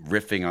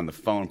riffing on the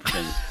phone,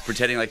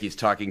 pretending like he's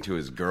talking to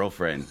his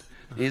girlfriend.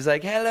 He's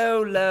like,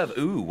 hello, love.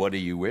 Ooh, what are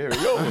you wearing?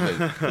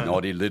 Oh, the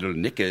naughty little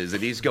knickers.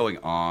 And he's going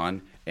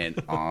on and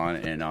on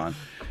and on.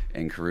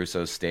 And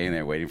Caruso's staying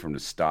there waiting for him to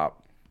stop.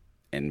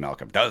 And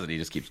Malcolm does it. He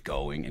just keeps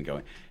going and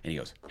going. And he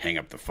goes, hang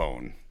up the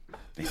phone.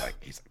 And he's like,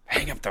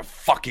 hang up the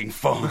fucking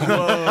phone.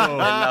 And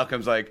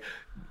Malcolm's like,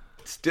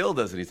 still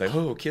doesn't. He's like,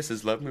 oh,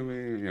 kisses, love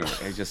me. And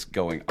he's just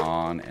going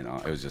on and on.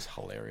 It was just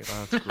hilarious.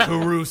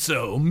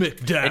 Caruso,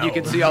 McDowell. And you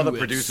can see all the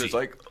producers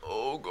like,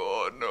 oh,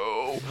 God,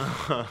 no.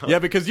 Yeah,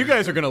 because you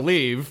guys are going to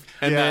leave.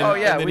 And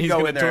then we he's go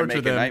going in to there and torture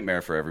make them. a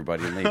nightmare for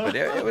everybody and leave. But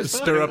it was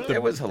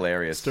it was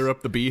hilarious. Stir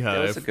up the beehive.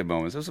 There was some good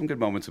moments. There was some good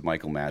moments with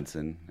Michael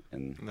Madsen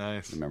and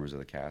nice. the members of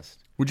the cast.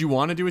 Would you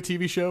want to do a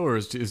TV show, or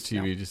is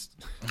TV just...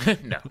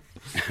 No.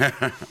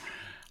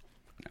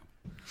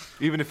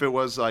 Even if it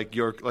was like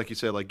you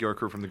said, like your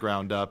crew from the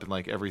ground up and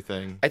like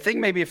everything. I think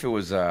maybe if it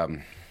was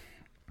HBO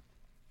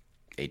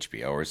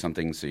or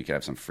something, so you could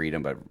have some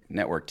freedom. But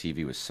network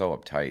TV was so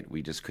uptight,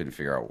 we just couldn't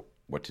figure out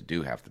what to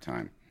do half the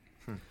time.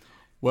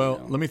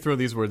 Well, let me throw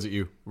these words at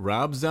you.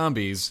 Rob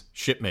Zombie's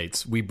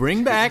Shipmates. We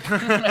bring back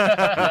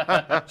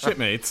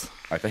Shipmates.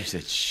 I thought you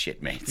said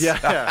shitmates.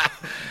 Yeah.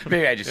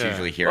 Maybe I just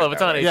usually hear well, it if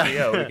it's on way.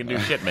 HBO, we can do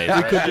shitmates. We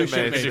Right? could do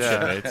Shipmates,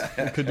 Shipmates.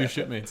 yeah. We could do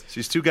Shipmates. So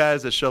these two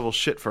guys that shovel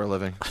shit for a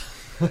living.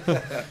 I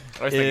was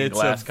thinking It's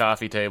glass a-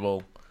 coffee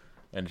table,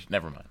 and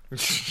never mind.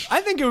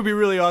 I think it would be a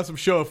really awesome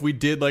show if we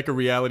did like a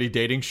reality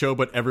dating show,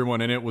 but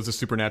everyone in it was a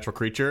supernatural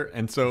creature,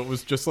 and so it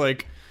was just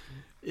like,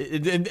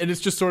 and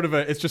it's just sort of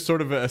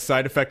a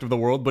side effect of the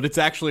world, but it's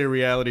actually a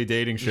reality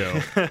dating show,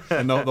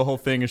 and the whole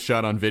thing is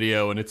shot on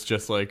video, and it's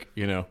just like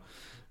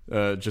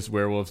just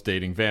werewolves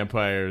dating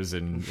vampires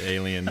and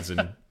aliens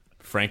and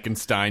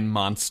Frankenstein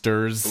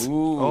monsters.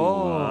 Ooh,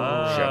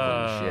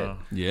 shoveling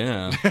shit.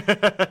 Yeah.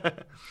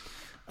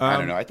 I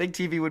don't know. I think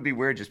TV would be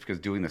weird just because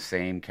doing the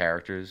same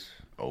characters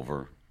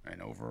over and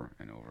over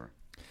and over.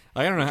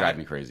 I don't know. Drive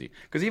me crazy.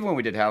 Because even when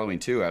we did Halloween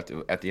 2,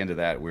 at the end of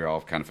that, we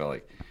all kind of felt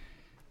like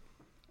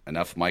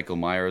enough Michael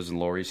Myers and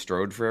Laurie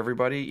Strode for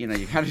everybody. You know,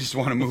 you kind of just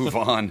want to move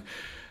on.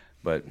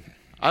 But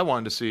I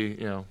wanted to see,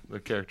 the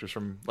characters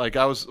from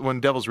when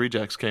Devil's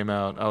Rejects came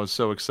out, I was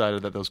so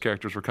excited that those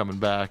characters were coming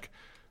back,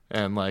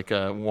 and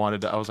I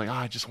wanted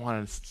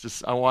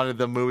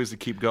the movies to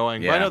keep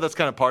going. Yeah. But I know that's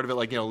kind of part of it,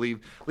 leave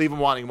them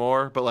wanting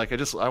more. But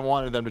I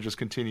wanted them to just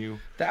continue.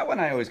 That one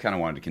I always kind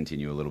of wanted to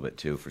continue a little bit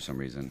too for some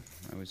reason.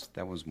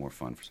 That was more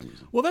fun for some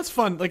reason. Well, that's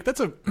fun.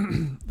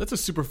 That's a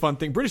super fun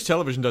thing. British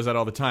television does that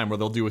all the time, where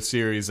they'll do a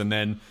series and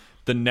then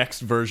the next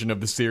version of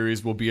the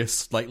series will be a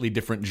slightly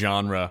different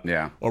genre.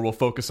 Yeah. Or we'll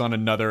focus on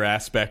another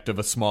aspect of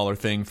a smaller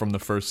thing from the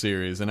first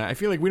series. And I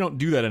feel like we don't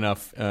do that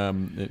enough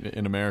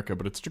in America,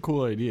 but it's such a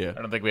cool idea.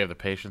 I don't think we have the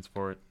patience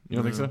for it. You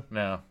don't think so?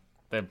 No.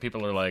 Then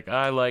people are like,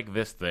 I like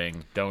this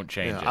thing. Don't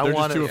change it. They're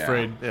just too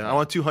afraid. Yeah, I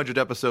want 200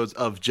 episodes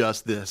of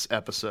just this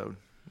episode.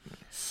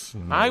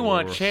 I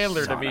want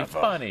Chandler to be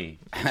funny.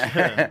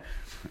 Yeah,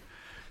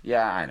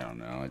 I don't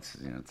know. It's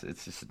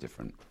just a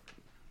different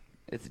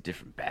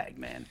bag,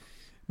 man.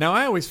 Now,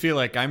 I always feel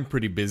like I'm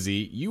pretty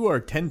busy. You are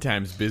 10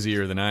 times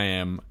busier than I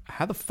am.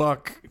 How the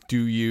fuck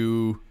do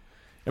you...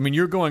 I mean,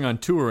 you're going on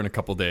tour in a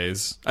couple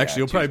days. Actually,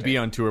 you'll probably be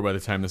on tour by the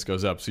time this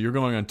goes up. So you're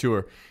going on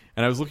tour.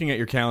 And I was looking at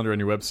your calendar on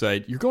your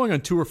website. You're going on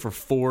tour for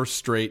 4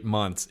 straight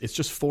months. It's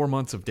just 4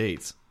 months of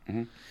dates.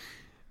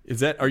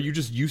 Mm-hmm. Are you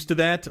just used to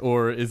that?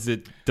 Or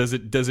does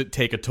it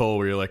take a toll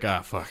where you're like,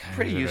 fuck.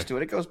 Pretty used to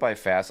it. It goes by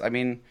fast. I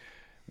mean,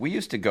 we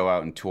used to go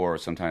out and tour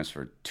sometimes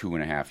for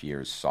 2.5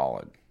 years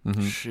solid.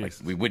 Mm-hmm. Like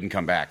we wouldn't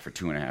come back for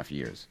 2.5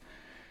 years,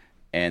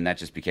 and that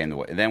just became the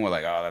way. And then we're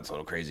like, oh, that's a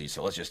little crazy,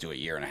 so let's just do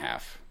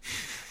 1.5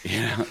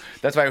 years.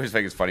 That's why I always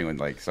think it's funny when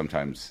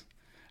sometimes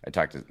I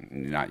talk to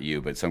not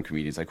you, but some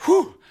comedians like,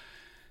 whew,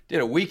 did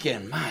a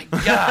weekend. My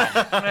God,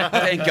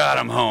 thank God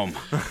I'm home.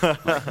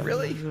 Like,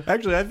 really?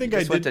 Actually, I think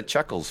I went to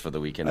Chuckles for the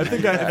weekend. I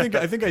think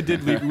I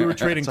did. We were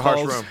trading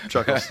calls.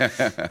 Chuckles.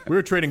 We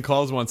were trading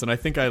calls once, and I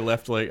think I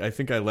left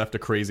a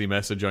crazy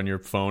message on your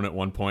phone at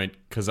one point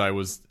because I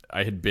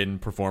had been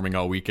performing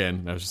all weekend.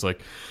 And I was just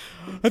like,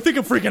 I think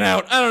I'm freaking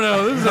out. I don't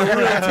know. This is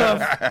really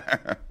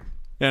tough.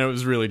 And it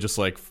was really just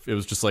like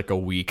a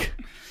week's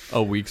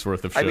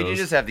worth of shows. I mean, you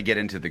just have to get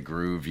into the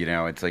groove,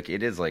 It's like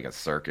it is like a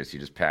circus. You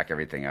just pack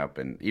everything up,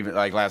 and even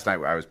like last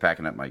night, I was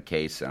packing up my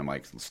case, and I'm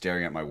like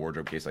staring at my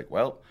wardrobe case, like,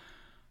 well,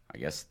 I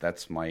guess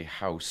that's my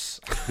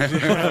house for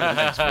the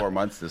next 4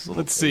 months.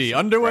 Let's see,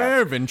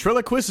 underwear,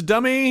 ventriloquist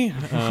dummy.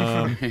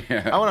 I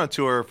went on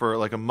tour for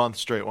a month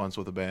straight once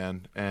with a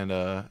band, and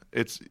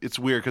it's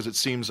weird because it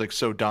seems like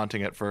so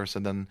daunting at first,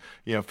 and then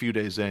a few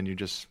days in,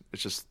 it's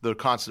just the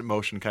constant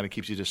motion kind of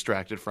keeps you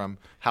distracted from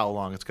how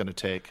long it's going to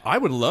take. I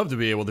would love to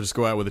be able to just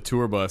go out with a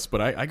tour bus,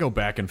 but I go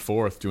back and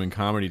forth doing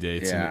comedy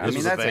dates. Yeah, I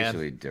mean that's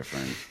actually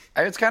different.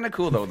 It's kind of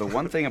cool though. The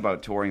one thing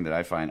about touring that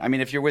I find, I mean,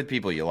 if you're with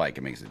people you like,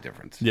 it makes a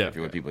difference. Yeah. If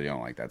you're with people you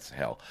don't like, that's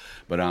hell.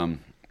 But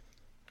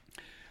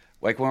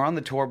like when we're on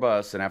the tour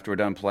bus and after we're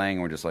done playing,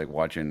 we're just like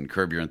watching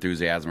Curb Your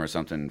Enthusiasm or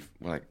something.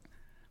 We're like,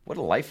 what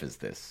a life is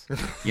this?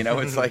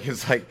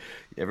 It's like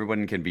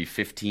everyone can be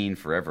 15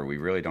 forever. We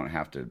really don't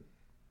have to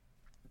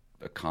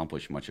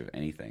accomplish much of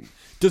anything.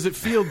 Does it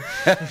feel?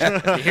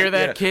 You hear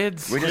that,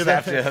 kids? We just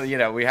have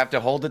to, we have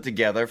to hold it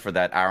together for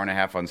that 1.5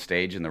 hours on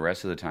stage, and the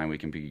rest of the time we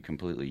can be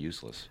completely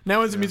useless.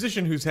 Now, as a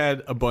musician who's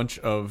had a bunch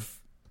of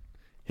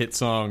hit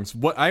songs,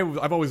 what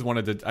I've always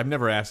wanted to. I've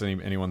never asked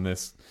anyone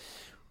this.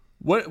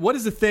 What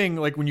is the thing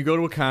like when you go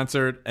to a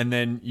concert and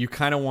then you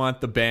kind of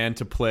want the band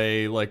to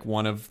play like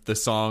one of the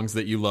songs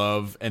that you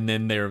love, and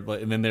then they're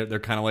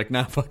kind of like,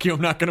 nah, fuck you,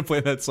 I'm not going to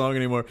play that song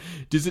anymore.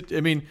 Does it?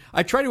 I mean,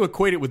 I try to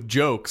equate it with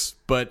jokes,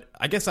 but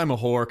I guess I'm a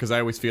whore because I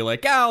always feel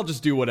like I'll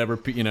just do whatever,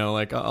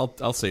 like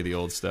I'll say the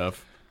old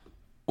stuff.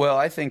 Well,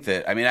 I think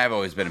that I've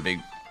always been a big.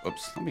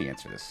 Oops, let me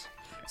answer this.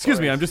 Excuse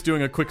me, I'm just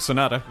doing a quick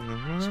sonata.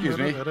 Excuse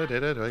me.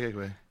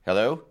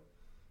 Hello.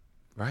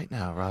 Right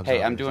now, Rob.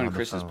 Hey, I'm doing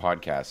Chris's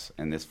podcast,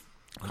 and this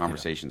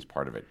conversation's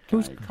part of it.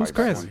 Who's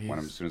Chris?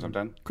 As soon as I'm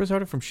done. Chris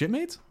Harder from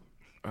Shipmates?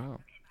 Oh.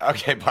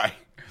 Okay, bye.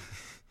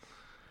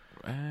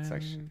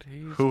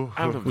 Who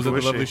was it?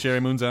 The lovely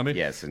Sherry Moon Zombie?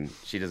 Yes, and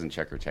she doesn't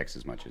check her texts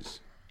as much as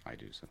I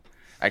do. So,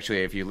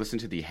 actually, if you listen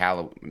to the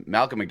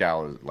Malcolm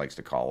McDowell likes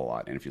to call a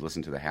lot, and if you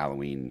listen to the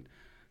Halloween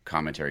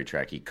commentary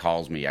track, he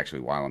calls me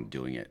actually while I'm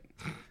doing it,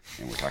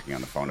 and we're talking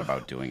on the phone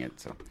about doing it.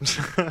 So,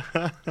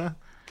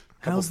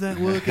 how's that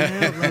working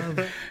out,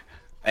 love?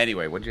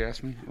 Anyway, what'd you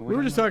ask me? We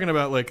were just talking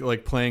about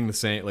like playing the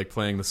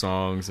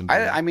songs, and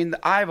I mean,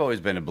 I've always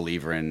been a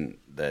believer in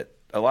that.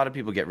 A lot of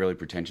people get really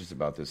pretentious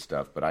about this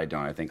stuff, but I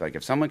don't. I think like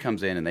if someone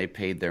comes in and they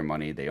paid their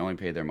money, they only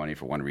paid their money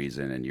for one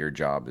reason, and your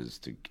job is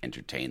to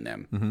entertain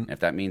them. Mm-hmm. And if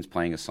that means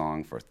playing a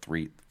song for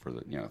the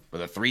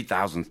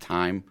 3,000th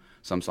time,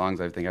 some songs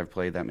I think I've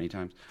played that many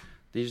times,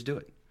 they just do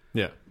it.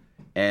 Yeah.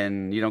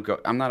 And you don't go.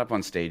 I'm not up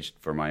on stage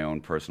for my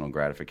own personal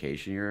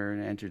gratification. You're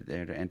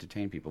there to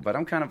entertain people. But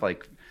I'm kind of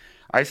like,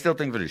 I still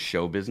think of it as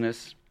show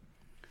business.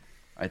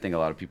 I think a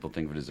lot of people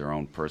think of it as their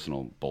own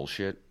personal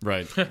bullshit.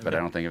 Right. But I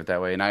don't think of it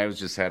that way. And I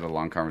just had a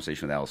long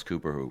conversation with Alice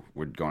Cooper, who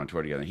would go on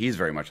tour together. And he's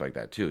very much like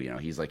that, too. You know,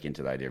 he's like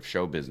into the idea of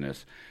show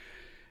business.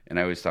 And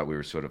I always thought we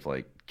were sort of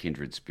like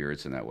kindred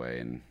spirits in that way.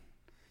 And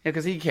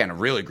because he kind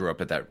of really grew up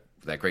at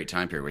that great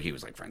time period where he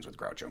was like friends with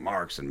Groucho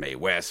Marx and Mae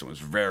West and was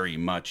very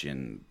much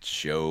in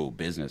show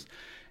business.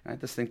 And I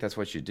just think that's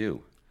what you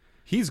do.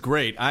 He's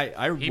great.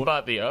 He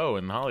bought the O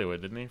in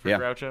Hollywood, didn't he, for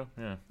Groucho?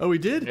 Yeah. Oh, he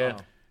did? Yeah.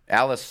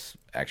 Alice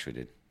actually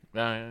did.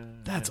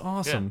 That's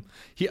awesome.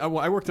 I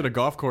worked at a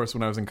golf course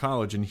when I was in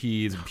college, and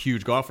he's a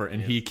huge golfer,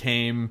 and he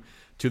came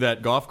to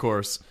that golf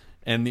course,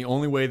 and the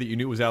only way that you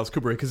knew it was Alice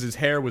Cooper, because his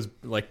hair was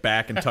like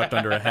back and tucked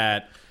under a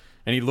hat,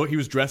 and he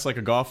was dressed like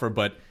a golfer,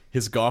 but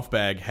his golf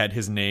bag had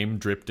his name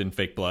dripped in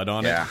fake blood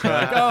on it.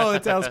 Like, oh,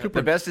 it's Alice Cooper.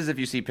 The best is if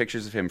you see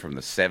pictures of him from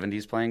the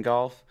 70s playing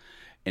golf,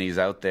 and he's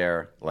out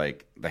there,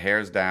 like, the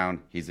hair's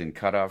down, he's in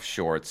cutoff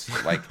shorts,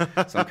 like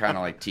some kind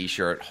of like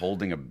T-shirt,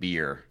 holding a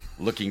beer,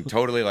 looking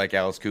totally like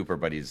Alice Cooper,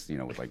 but he's, you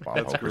know, with like Bob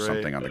Hope or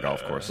something on the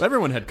golf course.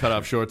 Everyone had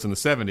cutoff shorts in the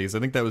 70s.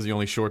 I think that was the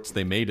only shorts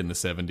they made in the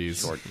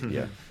 70s.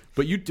 Yeah.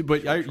 But you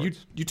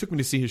took me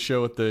to see his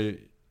show at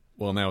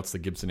now it's the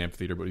Gibson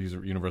Amphitheater, but he was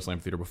at Universal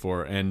Amphitheater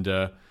before, and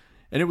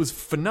it was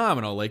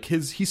phenomenal. Like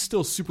he's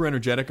still super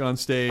energetic on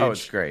stage. Oh,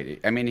 it's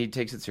great. I mean, he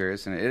takes it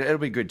serious, and it'll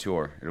be a good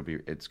tour.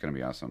 It's going to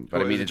be awesome. But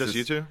I mean, it's just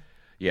you two?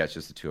 Yeah, it's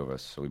just the two of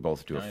us. So we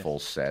both do a full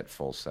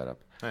setup.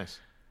 Nice.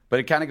 But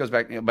it kind of goes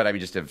back. But I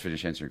mean, just to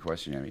finish answering your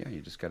question, I mean, you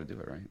just got to do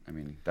it, right? I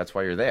mean, that's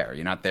why you're there.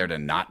 You're not there to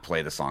not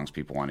play the songs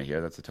people want to hear.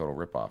 That's a total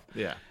ripoff.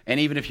 Yeah. And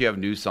even if you have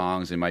new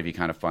songs, it might be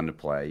kind of fun to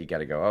play. You got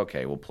to go.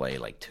 Okay, we'll play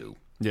like 2.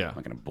 Yeah. I'm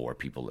not going to bore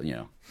people,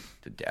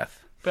 to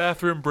death.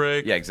 Bathroom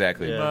break. Yeah,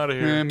 exactly. I'm out of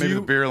here. Maybe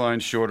the beer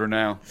line's shorter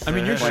now. I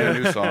mean, you're playing a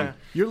new song.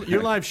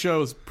 Your live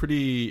show is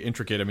pretty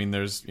intricate. I mean,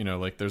 there's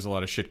there's a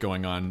lot of shit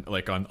going on,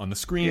 like on the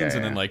screens,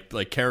 and then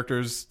like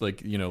characters,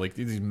 like like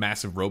these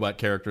massive robot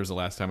characters. The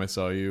last time I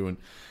saw you, and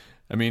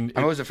I mean,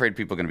 I'm always afraid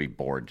people are going to be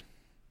bored,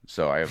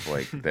 so I have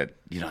like that.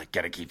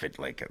 Got to keep it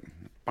like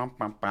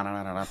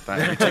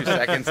every 2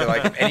 seconds. So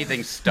like if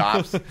anything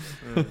stops,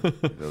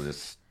 they'll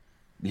just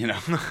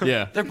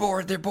yeah, they're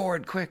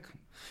bored. Quick.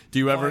 Do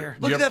you ever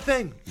look at that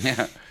thing?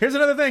 Yeah. Here's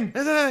another thing.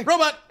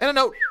 Robot and a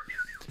note.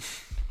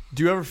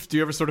 Do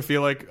you ever sort of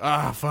feel like,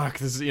 fuck,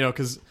 this is,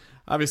 because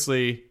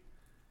obviously,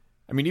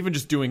 I mean, even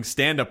just doing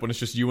stand-up when it's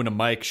just you and a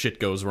mic, shit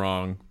goes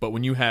wrong. But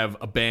when you have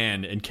a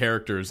band and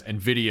characters and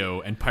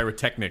video and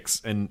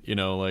pyrotechnics and, you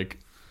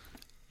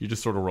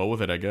just sort of roll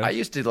with it, I guess. I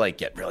used to,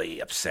 get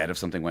really upset if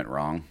something went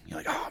wrong. You're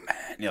like, oh,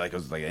 man. It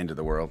was like the end of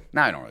the world.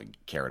 Now I don't really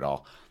care at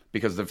all.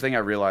 Because the thing I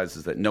realized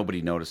is that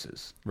nobody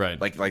notices. Right.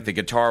 Like the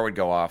guitar would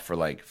go off for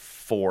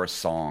 4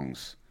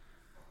 songs.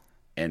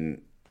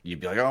 And you'd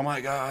be like, oh my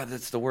God,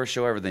 that's the worst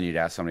show ever. Then you'd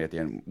ask somebody at the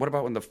end, what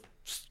about when the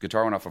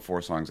guitar went off for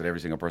 4 songs and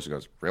every single person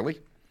goes, really?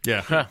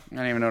 Yeah. I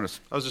didn't even notice.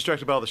 I was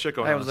distracted by all the shit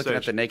going on. I was looking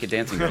at the naked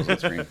dancing girls on the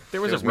screen. There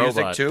was a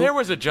music robot. too. There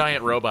was a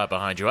giant robot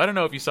behind you. I don't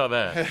know if you saw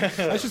that.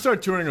 I should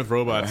start touring with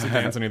robots that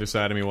dance on either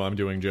side of me while I'm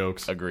doing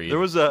jokes. Agreed. There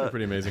was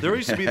pretty amazing. There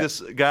used to be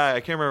this guy. I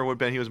can't remember what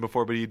band he was in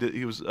before, but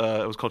he was.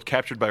 It was called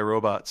Captured by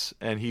Robots,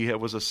 and he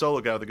was a solo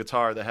guy with a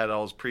guitar that had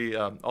all his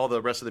all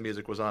the rest of the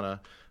music was on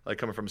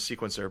coming from a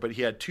sequencer, but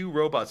he had 2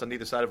 robots on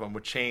either side of him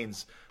with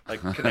chains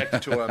connected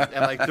to him,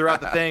 and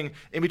throughout the thing,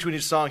 in between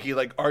each song, he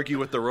argue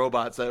with the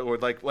robots that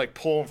would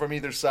pull him from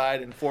either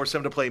side and force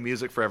him to play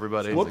music for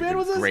everybody. What band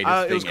was this?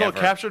 It was called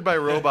Captured by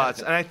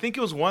Robots, and I think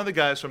it was one of the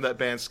guys from that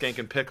band Skank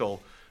and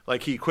Pickle.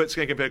 He quit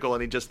Skank and Pickle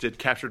and he just did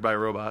Captured by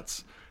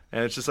Robots.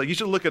 And it's just you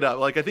should look it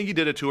up. I think he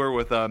did a tour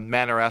with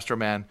Man or Astro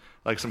Man,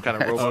 some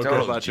kind of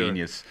robot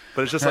genius. Tour.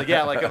 But it's just it was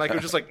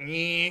just By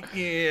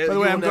the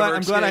way, I'm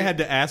glad I had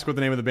to ask what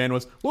the name of the band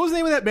was. What was the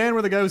name of that band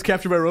where the guy was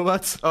captured by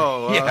robots?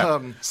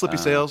 Slippy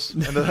Sails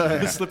and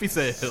the Slippy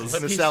Sails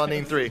and the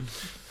Saladin 3.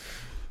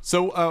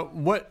 So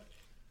what?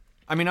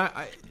 I mean,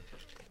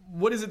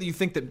 what is it that you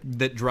think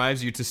that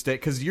drives you to stay?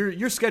 Because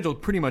your schedule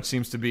pretty much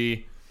seems to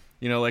be,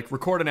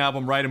 record an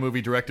album, write a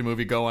movie, direct a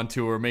movie, go on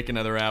tour, make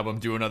another album,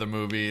 do another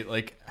movie.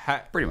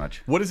 Pretty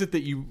much. What is it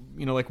that you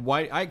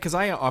why? Because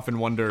I often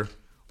wonder,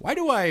 why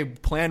do I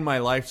plan my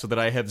life so that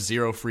I have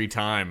 0 free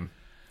time?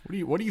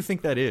 What do you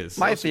think that is?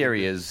 My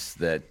theory is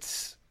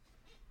that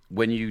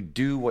when you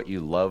do what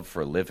you love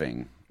for a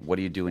living, what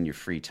do you do in your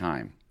free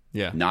time?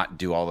 Yeah. Not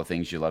do all the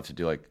things you love to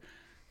do. I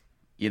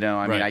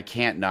mean, I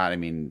can't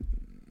imagine.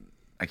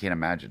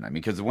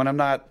 Because when I'm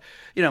not,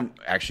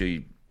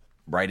 actually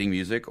writing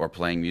music or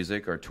playing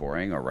music or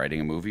touring or writing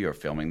a movie or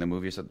filming the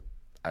movie, so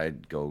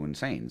I'd go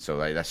insane. So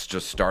that's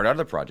just start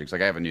other projects. I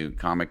have a new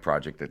comic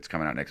project that's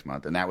coming out next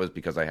month, and that was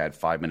because I had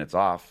 5 minutes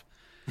off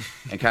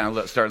and kind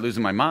of started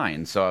losing my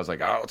mind. So I was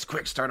like, let's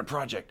quick start a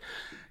project.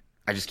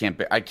 I just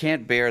can't I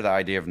can't bear the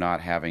idea of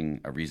not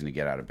having a reason to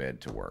get out of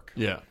bed to work.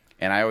 Yeah.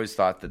 And I always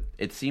thought that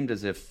it seemed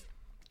as if,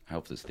 I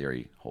hope this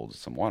theory holds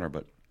some water,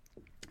 but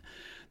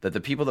that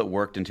the people that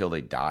worked until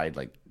they died,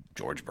 like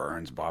George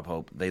Burns, Bob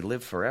Hope, they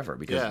live forever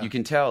because you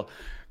can tell,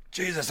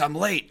 Jesus, I'm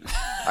late.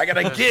 I got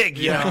a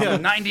gig.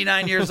 I'm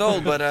 99 years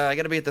old, but I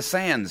got to be at the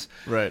Sands.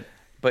 Right.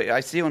 But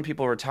I see when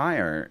people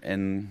retire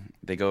and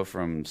they go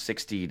from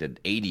 60 to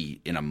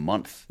 80 in a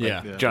month.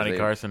 Yeah. Johnny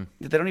Carson.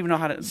 They don't even know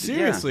how to.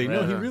 Seriously,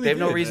 no, he really. They have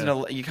no did. reason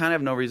to. You kind of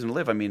have no reason to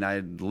live. I mean, I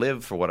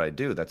live for what I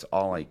do. That's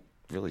all I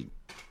really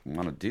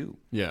want to do.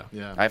 Yeah.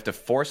 I have to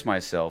force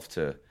myself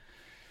to.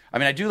 I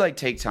mean, I do like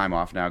take time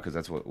off now because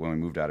that's when we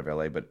moved out of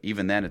LA. But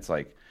even then, it's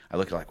like I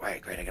look at like,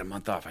 wait, great, I got a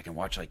month off. I can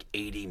watch like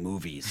 80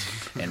 movies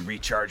and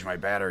recharge my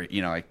battery.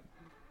 You know, like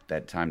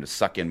that time to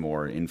suck in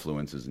more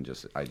influences and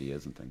just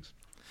ideas and things.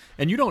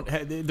 And you don't.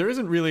 There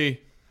isn't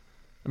really.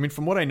 I mean,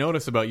 from what I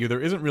notice about you, there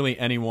isn't really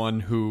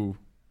anyone who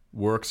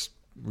works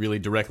really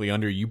directly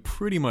under you. You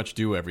pretty much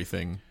do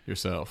everything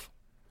yourself.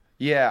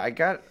 Yeah,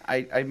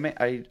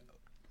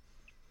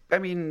 I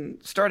mean,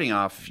 starting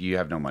off, you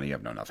have no money, you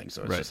have no nothing.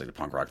 So it's just like the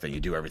punk rock thing. You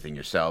do everything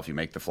yourself. You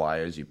make the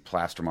flyers, you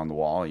plaster them on the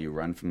wall, you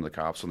run from the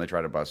cops when they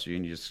try to bust you,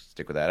 and you just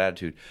stick with that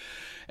attitude.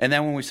 And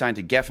then when we signed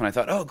to Geffen, I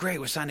thought, oh, great,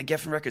 we're signed to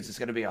Geffen Records. It's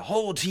going to be a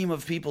whole team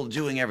of people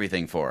doing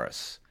everything for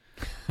us.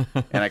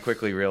 And I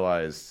quickly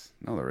realized,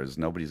 no, there is.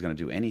 Nobody's going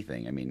to do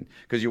anything. I mean,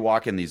 because you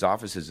walk in these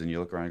offices and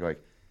you look around and go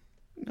like,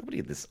 nobody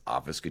in this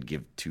office could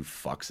give two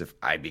fucks if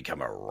I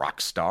become a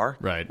rock star.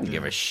 Right. And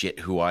give a shit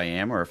who I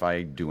am or if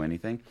I do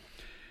anything.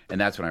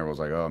 And that's when I was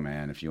like, oh,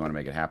 man, if you want to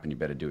make it happen, you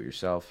better do it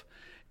yourself.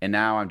 And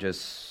now I'm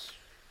just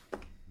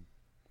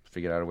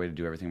figured out a way to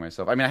do everything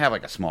myself. I mean, I have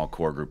like a small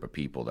core group of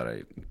people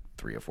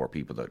 3 or 4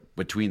 people that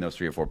between those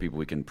 3 or 4 people,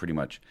 we can pretty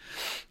much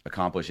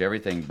accomplish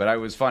everything. But it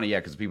was funny, yeah,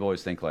 because people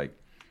always think like,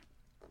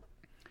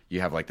 you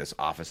have like this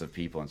office of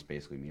people, and it's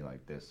basically me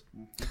like this,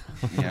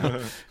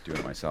 doing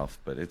it myself.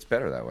 But it's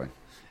better that way.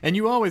 And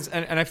you always,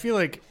 and I feel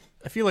like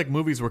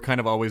movies were kind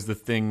of always the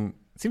thing.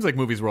 It seems like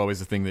movies were always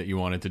the thing that you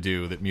wanted to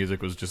do. That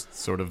music was just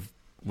sort of,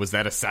 was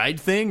that a side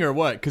thing or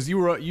what? Because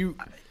you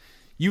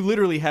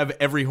literally have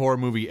every horror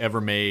movie ever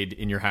made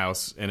in your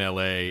house in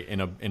LA in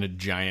a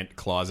giant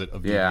closet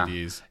of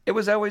DVDs. Yeah. It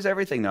was always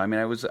everything though. I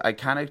mean, I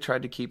kind of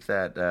tried to keep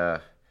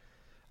that.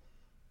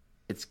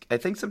 I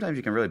think sometimes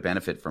you can really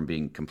benefit from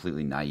being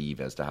completely naive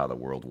as to how the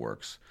world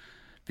works.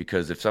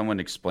 Because if someone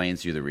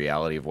explains to you the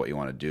reality of what you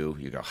want to do,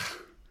 you go,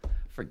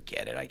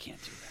 forget it, I can't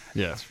do that.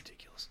 Yeah. That's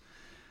ridiculous.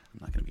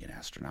 I'm not going to be an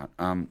astronaut.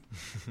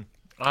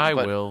 I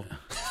will.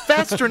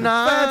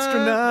 Astronaut!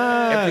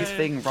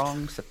 Everything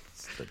wrong except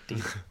the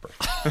date of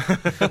birth.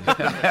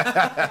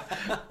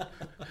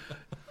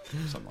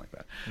 Something like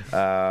that.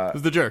 It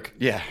was The Jerk.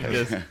 Yeah.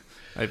 Yes.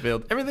 I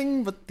failed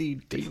everything but the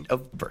date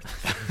of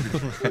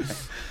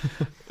birth.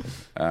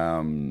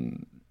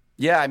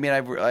 Yeah, I mean,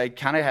 I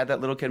kind of had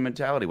that little kid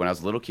mentality. When I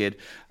was a little kid,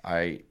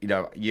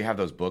 you have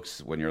those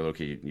books when you're a little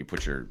kid, you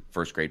put your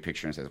first grade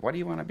picture and it says, what do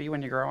you want to be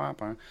when you grow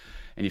up? And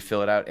you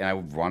fill it out. And I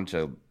wanted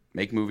to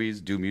make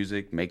movies, do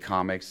music, make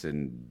comics,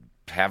 and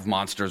have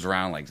monsters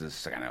around, like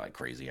this kind of like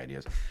crazy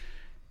ideas.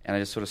 And I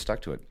just sort of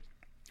stuck to it.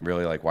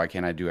 Really, like, why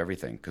can't I do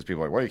everything? Because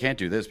people are like, well, you can't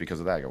do this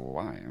because of that. I go, well,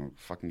 why? Who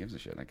fucking gives a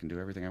shit? I can do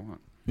everything I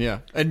want. Yeah.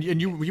 And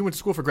you went to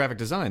school for graphic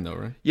design, though,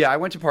 right? Yeah, I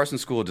went to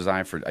Parsons School of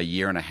Design for a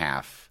year and a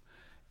half.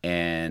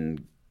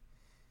 And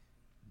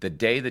the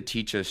day the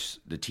teachers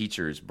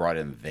brought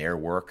in their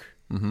work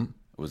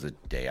was the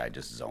day I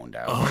just zoned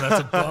out. Oh,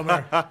 that's a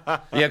bummer.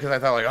 Yeah, because I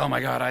thought, like, oh,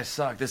 my God, I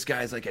suck. This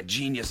guy's like a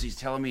genius. He's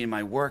telling me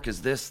my work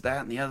is this,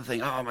 that, and the other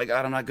thing. Oh, my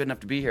God, I'm not good enough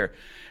to be here.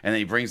 And then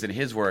he brings in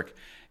his work.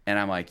 And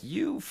I'm like,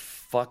 you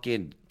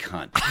fucking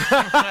cunt.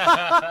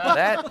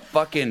 That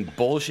fucking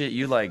bullshit,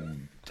 you like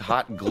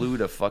hot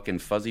glued a fucking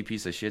fuzzy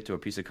piece of shit to a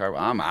piece of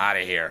cardboard. I'm out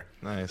of here.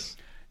 Nice.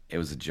 It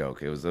was a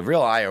joke. It was a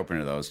real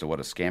eye-opener, though, as to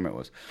what a scam it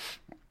was.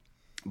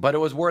 But it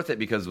was worth it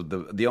because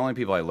the only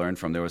people I learned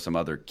from, there were some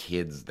other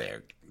kids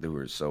there who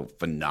were so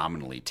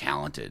phenomenally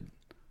talented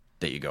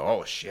that you go,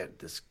 oh, shit,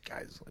 this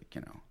guy's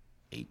like,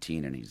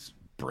 18 and he's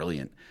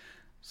brilliant.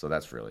 So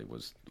that's really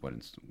was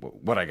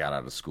what I got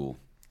out of school.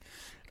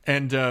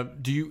 And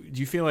do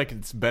you feel like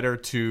it's better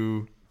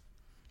to,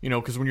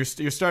 because when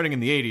you're starting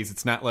in the 80s,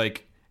 it's not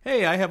like,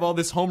 hey, I have all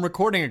this home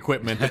recording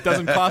equipment that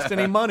doesn't cost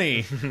any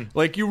money.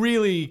 Like, you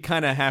really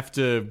kind of have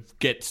to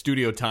get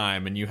studio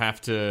time, and you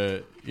have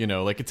to,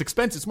 like, it's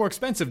expensive. It's more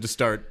expensive to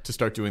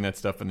start doing that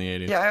stuff in the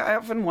 80s. Yeah, I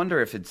often wonder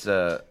if it's,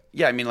 I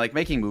mean, like,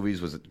 making movies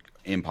was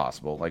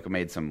impossible. Like, I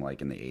made some,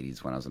 like, in the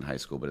 80s when I was in high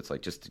school, but it's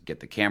like just to get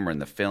the camera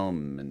and the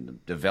film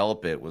and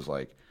develop it was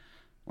like,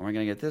 where am I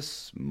going to get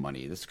this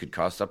money? This could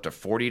cost up to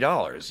 $40,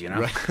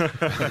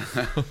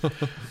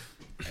 Right.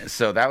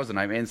 So that was a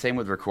nightmare. And same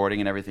with recording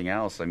and everything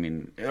else. I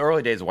mean,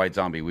 early days of White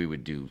Zombie, we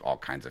would do all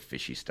kinds of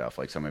fishy stuff.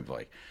 Like somebody would be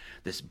like,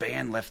 this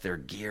band left their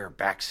gear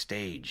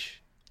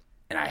backstage,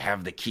 and I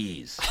have the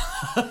keys.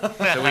 So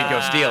we'd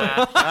go steal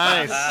it.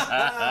 Nice.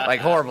 Like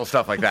horrible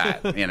stuff like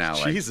that,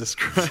 Like, Jesus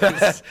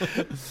Christ.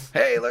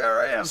 hey, look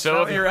where I am.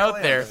 So if you're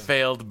out there,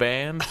 failed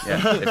band.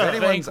 Yeah. If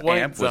anyone's White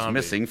amp was Zombie.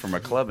 missing from a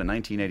club in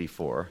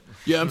 1984.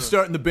 Yeah, I'm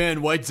starting the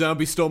band. White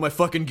Zombie stole my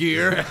fucking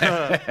gear.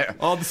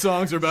 All the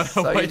songs are about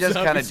how So White you just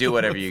Zombie kind of do stole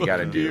whatever my you got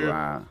to fucking do.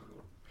 gear.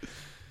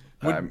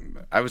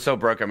 I was so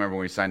broke. I remember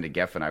when we signed to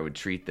Geffen, I would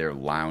treat their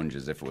lounge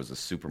as if it was a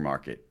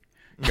supermarket.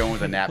 Go in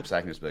with a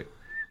knapsack and just be like,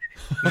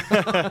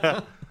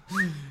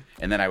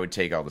 and then I would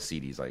take all the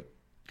CDs, like,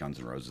 Guns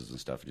N' Roses and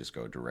stuff and just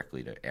go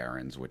directly to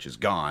Aaron's, which is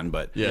gone.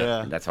 But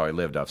Yeah. that's how I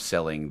lived, off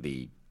selling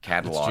the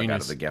catalog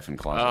out of the Geffen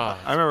closet.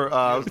 I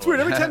remember. It's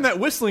weird. Every time that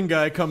whistling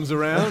guy comes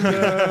around,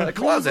 the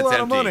closet's a lot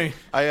empty. of money.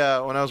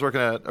 When I was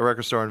working at a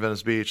record store in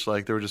Venice Beach,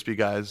 like there would just be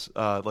guys,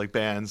 like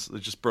bands,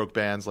 that just broke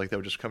bands, like they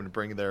would just come and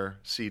bring their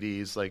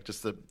CDs, like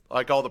just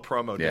all the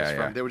promo discs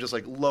from. They would just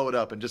like load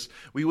up and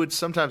we would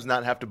sometimes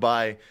not have to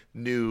buy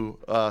new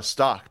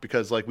stock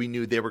because like we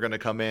knew they were going to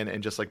come in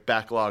and just like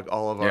backlog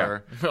all of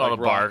our all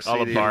the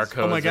barcodes.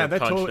 Oh my god, that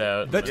totally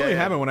out.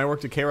 happened when I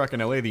worked at K-Rock in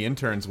LA. The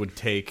interns would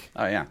take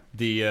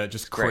the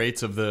just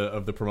crates of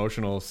the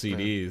promotional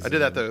CDs. I did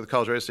that at the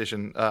college radio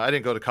station. I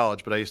didn't go to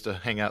college, but I used to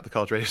hang out at the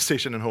college radio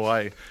station in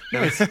Hawaii.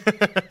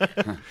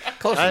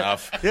 Close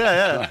enough.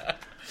 Yeah.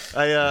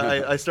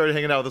 I started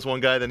hanging out with this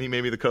one guy, then he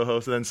made me the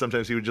co-host, and then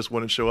sometimes he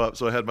wouldn't show up,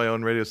 so I had my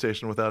own radio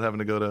station without having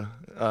to go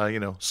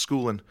to,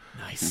 schooling.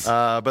 Nice.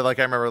 But like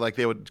I remember, like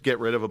they would get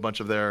rid of a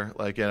bunch of their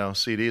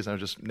CDs, and I would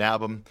just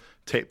nab them,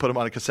 put them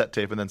on a cassette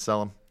tape, and then sell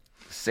them.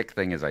 The sick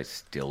thing is I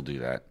still do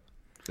that.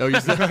 Oh,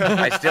 you still?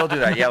 I still do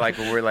that. Yeah, like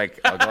we're like,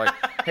 I'll go like,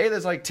 hey,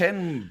 there's like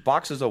 10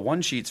 boxes of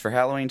one sheets for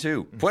Halloween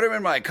 2. Put them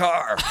in my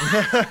car,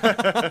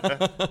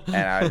 and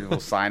I will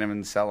sign them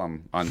and sell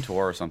them on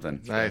tour or something.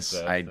 Nice.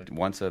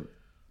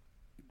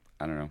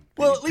 I don't know.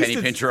 Well, at least penny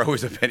pincher,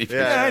 always a penny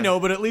pincher. Yeah, I know,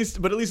 but at least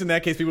in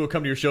that case, people who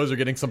come to your shows are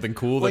getting something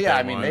cool. Well,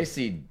 that I mean, they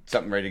see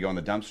something ready to go in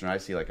the dumpster, and I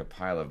see like a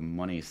pile of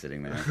money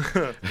sitting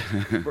there.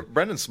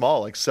 Brendan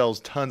Small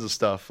sells tons of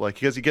stuff,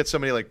 because he gets so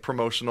many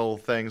promotional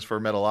things for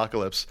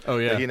Metalocalypse. Oh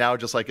yeah, he now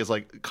just is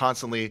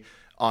constantly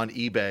on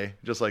eBay,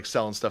 just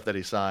selling stuff that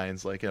he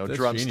signs,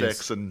 drumsticks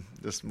genius. And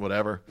just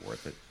whatever.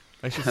 Worth it.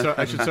 I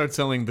should start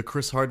selling the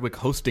Chris Hardwick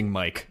hosting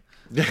mic.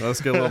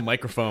 Let's get a little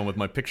microphone with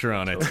my picture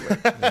on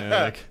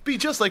it. Be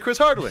just like Chris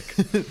Hardwick.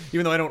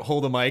 Even though I don't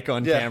hold a mic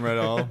on camera at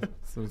all.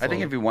 So I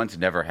think if he once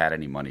never had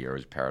any money or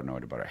was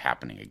paranoid about it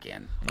happening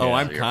again. Oh,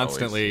 I'm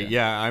constantly.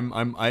 I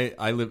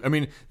live. I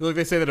mean, like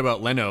they say that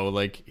about Leno.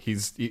 Like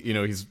he's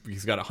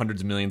got hundreds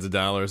of millions of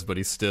dollars, but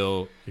he's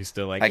still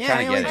like. I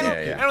kind of get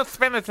it. I don't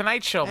spend the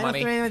Tonight Show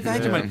money.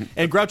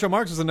 And Groucho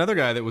Marx was another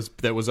guy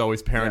that was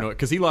always paranoid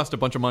because he lost a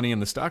bunch of money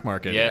in the stock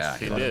market. Yes,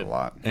 he did a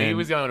lot. And he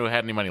was the only one who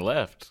had any money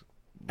left.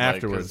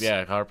 Afterwards.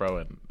 Harpo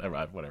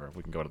and whatever.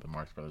 We can go to the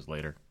Marx Brothers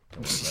later.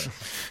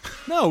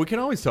 No, we can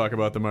always talk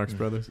about the Marx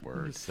Brothers.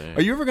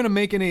 Are you ever going to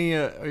make any?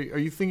 Are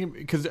you thinking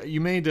because you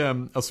made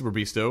El Super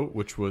Bisto,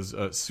 which was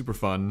super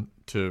fun.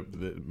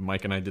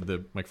 Mike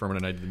Furman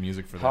and I did the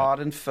music for that. Hard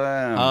and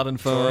firm.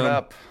 Tore it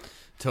up.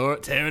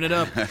 Tearing it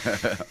up.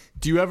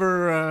 Do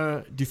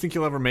you think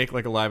you'll ever make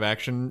like a live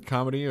action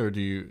comedy, or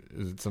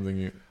is it something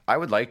you? I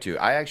would like to.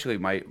 I sort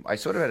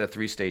of had a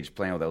 3-stage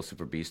plan with El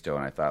Super Bisto,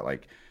 and I thought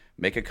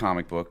make a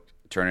comic book,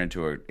 turn it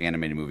into an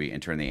animated movie,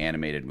 and turn the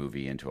animated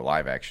movie into a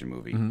live-action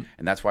movie. Mm-hmm.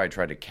 And that's why I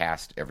tried to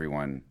cast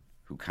everyone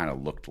who kind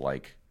of looked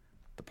like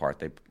the part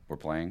they were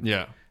playing.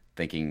 Yeah.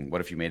 Thinking,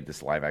 what if you made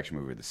this live-action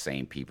movie with the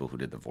same people who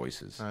did the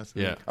voices?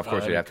 Yeah. Of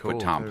course, we'd have to put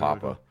Tom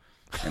Papa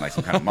in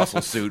some kind of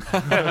muscle suit.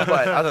 But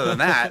other than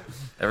that,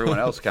 everyone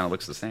else kind of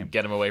looks the same.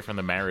 Get him away from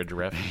the marriage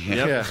rep.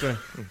 Yep, that's right.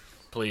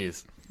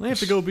 Please. I have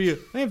to go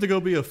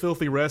be a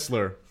filthy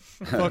wrestler.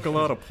 Fuck a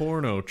lot of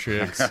porno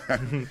chicks.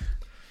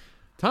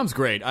 Tom's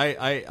great.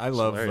 I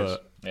love.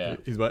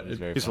 He's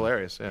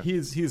hilarious. Yeah,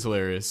 he's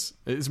hilarious.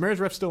 Is Marriage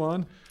Ref still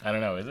on? I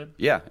don't know. Is it?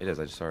 Yeah, it is.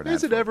 I just saw it.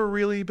 Has it ever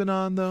really been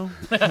on though?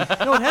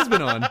 No, it has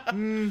been on.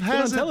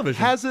 Has on television?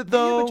 Has it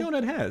though? Yeah, but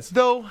Jonah has.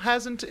 Though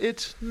hasn't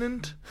it?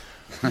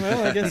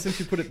 Well, I guess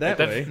since you put it that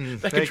way,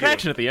 that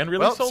contraction at the end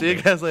really sold see me.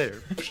 you guys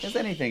later. Is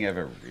anything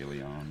ever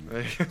really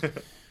on?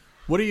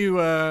 What do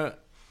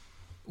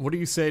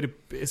you say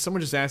to? Someone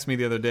just asked me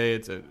the other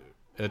day.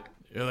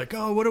 You're like,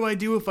 oh, what do I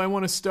do if I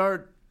want to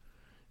start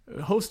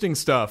hosting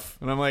stuff?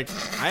 And I'm like,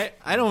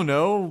 I don't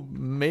know.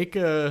 Make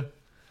a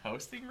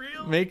hosting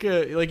reel.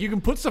 You can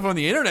put stuff on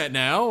the internet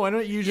now. Why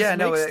don't you just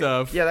make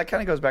stuff? Yeah, that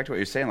kind of goes back to what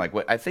you're saying. Like,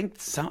 what I think.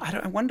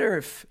 I wonder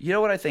if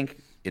what I think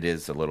it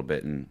is a little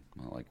bit. And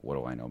what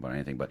do I know about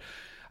anything? But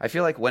I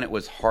feel like when it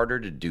was harder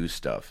to do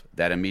stuff,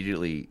 that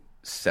immediately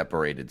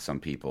separated some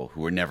people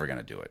who were never going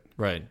to do it.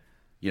 Right.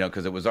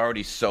 Because it was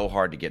already so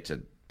hard to get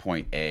to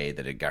point A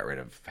that it got rid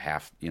of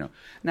half.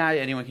 Now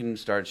anyone can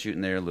start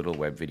shooting their little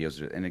web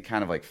videos, and it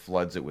kind of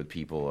floods it with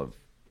people of.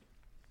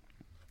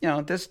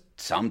 There's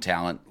some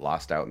talent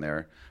lost out in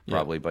there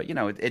probably, but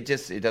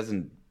it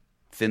doesn't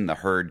thin the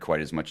herd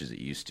quite as much as it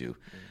used to,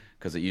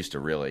 because it used to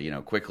really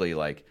quickly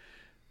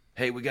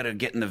hey, we got to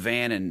get in the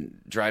van and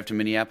drive to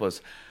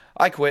Minneapolis.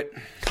 I quit.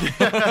 Can't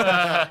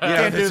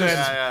do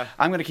that.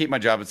 I'm going to keep my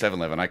job at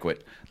 7-Eleven. I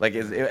quit.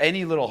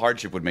 Any little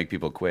hardship would make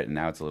people quit, and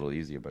now it's a little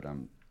easier. But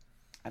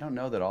I don't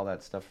know that all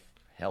that stuff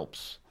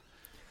helps.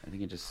 I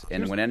think it just.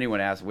 And when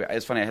anyone asks,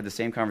 it's funny. I had the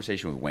same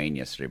conversation with Wayne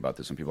yesterday about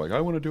this. When people are like,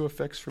 I want to do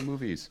effects for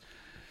movies,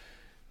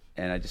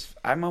 and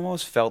I'm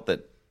almost felt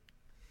that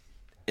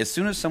as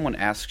soon as someone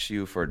asks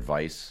you for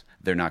advice,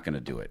 they're not going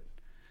to do it.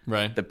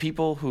 Right. The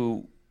people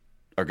who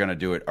are going to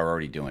do it are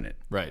already doing it.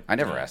 Right. I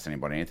never asked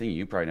anybody anything.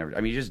 You probably never.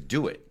 I mean, you just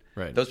do it.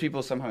 Right. Those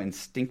people somehow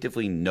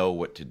instinctively know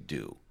what to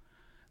do.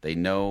 They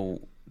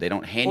know. They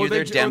don't hand Or you they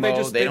their ju- or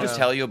demo. they They don't just-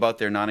 tell you about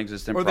their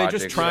non-existent Or they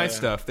projects. just try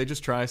stuff. They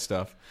just try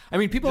stuff. I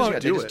mean, people Just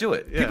always They just do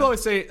it. Yeah. People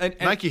always say and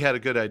Nike had a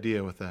good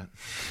idea with that.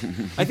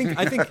 I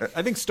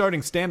think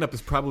starting stand up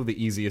is probably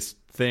the easiest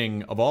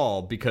thing of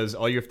all because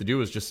all you have to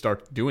do is just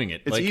start doing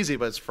it. It's easy,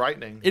 but it's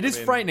frightening. It is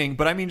frightening,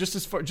 but I mean,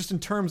 just in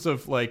terms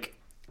of like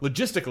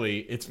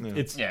logistically, it's you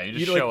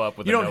just show up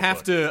with you a don't have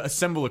notebook. to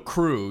assemble a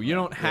crew. You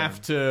don't have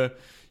to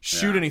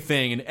shoot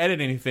anything and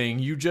edit anything.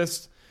 You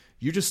just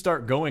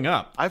start going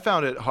up. I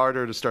found it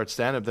harder to start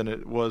stand-up than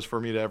it was for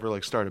me to ever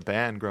like start a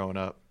band growing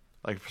up.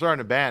 Like starting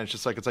a band,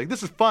 it's like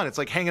this is fun. It's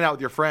like hanging out with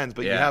your friends,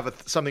 but you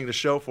have something to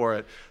show for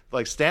it.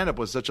 Like stand-up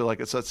was such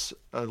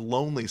a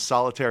lonely,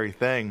 solitary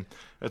thing.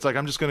 It's like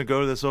I'm just going to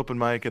go to this open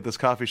mic at this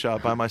coffee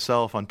shop by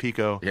myself on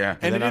Pico. Yeah,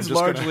 And then it I'm is just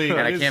largely-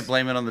 And I It can't is-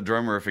 blame it on the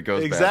drummer if it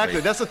goes Exactly.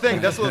 badly. That's the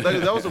thing.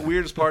 That was the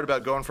weirdest part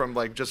about going from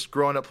like just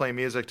growing up playing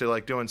music to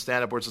like doing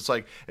stand-up, where it's just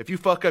like if you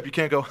fuck up, you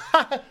can't go,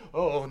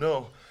 oh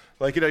no,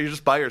 like you're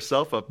just by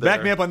yourself up there.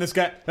 Back me up on this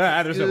guy.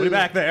 There's nobody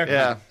back there.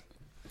 Yeah,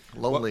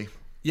 lonely.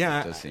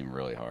 Yeah, It does seem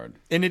really hard.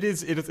 and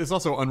it's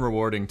also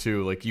unrewarding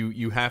too. Like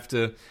you have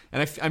to,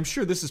 and I'm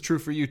sure this is true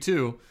for you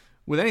too.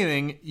 With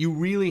anything, you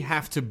really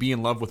have to be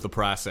in love with the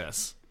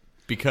process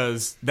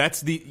because that's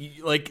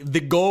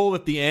the goal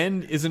at the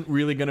end isn't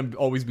really going to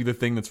always be the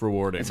thing that's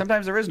rewarding. And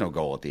sometimes there is no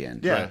goal at the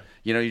end. Yeah. Right.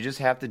 You know, you just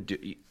have to do.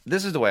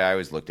 This is the way I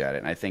always looked at it,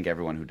 and I think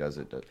everyone who does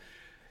it does.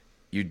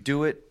 You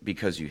do it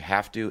because you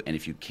have to, and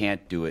if you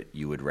can't do it,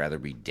 you would rather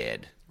be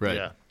dead. Right.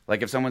 Yeah.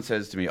 Like if someone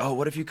says to me, "Oh,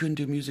 what if you couldn't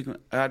do music?"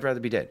 I'd rather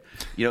be dead.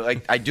 You know,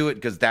 like I do it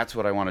because that's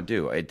what I want to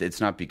do.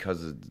 It's not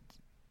because of,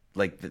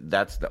 like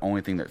that's the only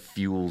thing that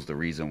fuels the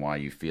reason why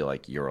you feel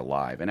like you're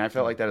alive. And I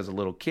felt like that as a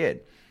little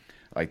kid.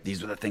 Like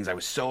these were the things I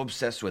was so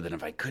obsessed with, and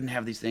if I couldn't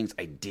have these things,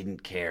 I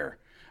didn't care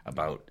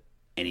about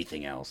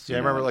anything else. Yeah, I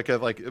you know? remember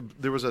like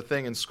there was a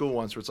thing in school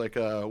once where it's like,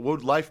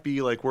 would life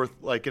be like worth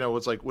like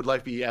it's like would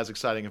life be as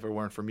exciting if it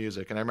weren't for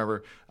music? And I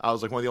remember I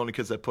was like one of the only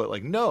kids that put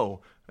like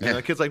no, and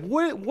the kid's like,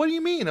 what do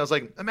you mean? I was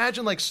like,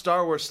 imagine like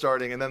Star Wars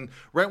starting, and then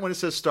right when it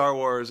says Star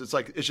Wars, it's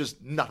like it's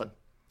just nothing.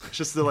 It's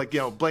just the like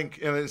blink,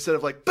 and instead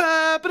of like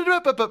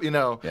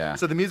Yeah.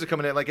 So the music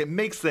coming in, like it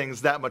makes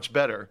things that much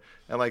better,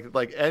 and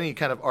like any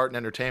kind of art and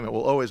entertainment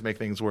will always make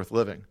things worth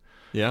living.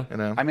 Yeah. You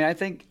know. I mean, I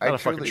think Not a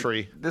fucking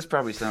tree. This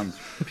probably sounds.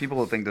 People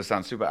will think this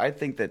sounds stupid. I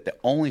think that the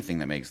only thing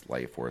that makes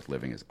life worth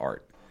living is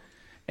art,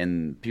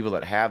 and people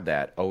that have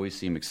that always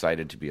seem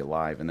excited to be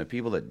alive, and the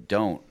people that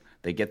don't,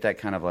 they get that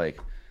kind of like.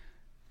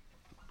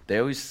 They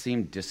always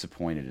seem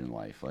disappointed in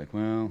life. Like,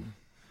 well,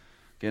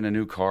 getting a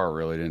new car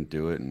really didn't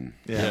do it, and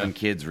having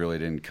kids really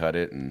didn't cut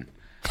it, and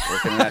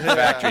working in that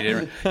factory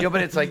didn't.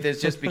 But it's like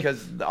there's just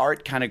because the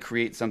art kind of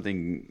creates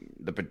something,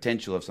 the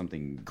potential of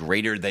something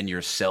greater than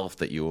yourself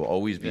that you will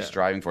always be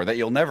striving for, that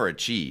you'll never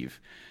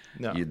achieve.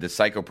 No. The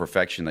psycho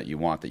perfection that you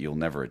want that you'll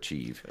never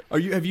achieve.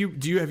 Have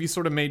you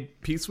sort of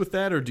made peace with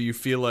that, or do you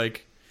feel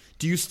like?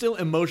 Do you still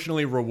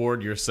emotionally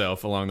reward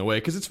yourself along the way?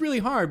 Because it's really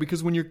hard.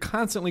 Because when you're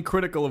constantly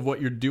critical of what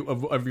you do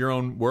of your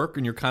own work,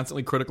 and you're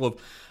constantly critical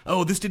of,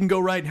 oh, this didn't go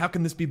right. How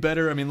can this be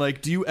better? I mean,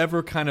 like, do you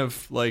ever kind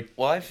of like?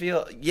 Well, I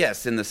feel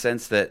yes, in the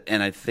sense that,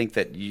 and I think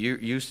that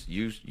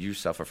you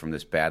suffer from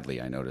this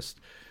badly. I noticed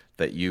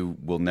that you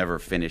will never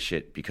finish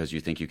it because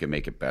you think you can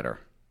make it better.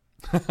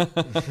 And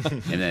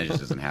then it just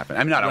doesn't happen. I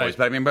mean, not always,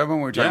 but I mean, remember when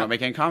we were talking about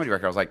making a comedy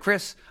record? I was like,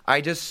 Chris,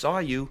 I just saw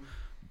you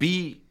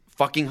be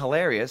fucking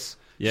hilarious.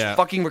 Yeah. Just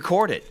fucking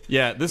record it.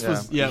 Yeah, this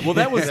was Well,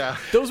 that was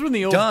those were in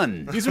the old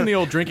Done. These were in the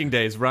old drinking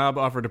days. Rob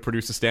offered to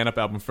produce a stand-up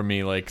album for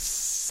me like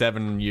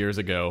 7 years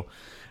ago,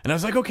 and I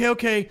was like,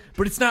 okay,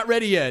 but it's not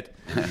ready yet.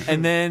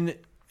 and then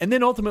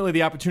ultimately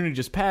the opportunity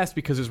just passed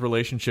because his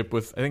relationship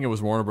with I think it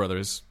was Warner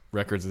Brothers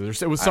Records. It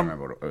was I some.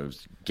 remember it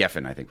was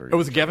Geffen. I think It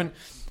was Geffen,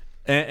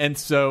 and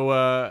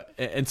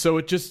so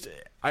it just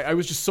I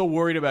was just so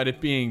worried about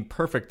it being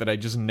perfect that I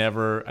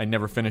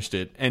never finished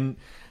it. And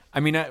I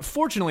mean,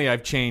 fortunately,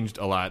 I've changed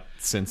a lot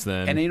since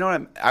then. And you know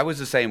what? I was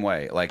the same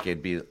way. Like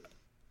it'd be,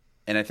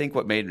 and I think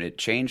what made it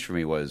change for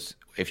me was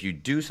if you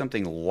do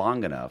something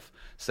long enough.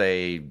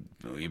 Say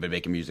you've been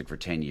making music for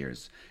 10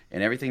 years,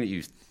 and everything that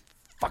you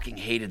fucking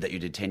hated that you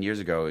did 10 years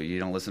ago, you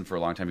don't listen for a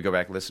long time. You go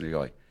back and listen, and you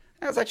go like,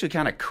 that's actually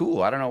kind of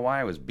cool. I don't know why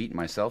I was beating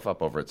myself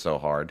up over it so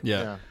hard.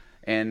 Yeah.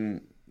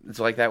 And it's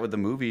like that with the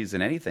movies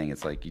and anything.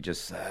 It's like you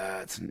just,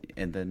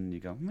 and then you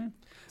go, man.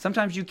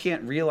 Sometimes you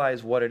can't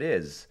realize what it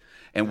is.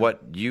 And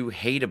what you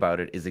hate about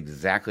it is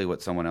exactly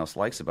what someone else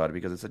likes about it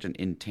because it's such an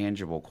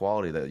intangible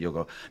quality that you'll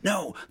go,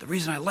 no, the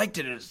reason I liked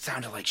it is it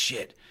sounded like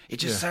shit. It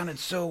just sounded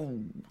so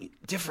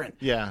different.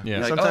 Yeah. You're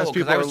like, Sometimes because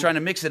people I was trying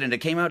to mix it and it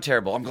came out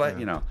terrible. I'm glad,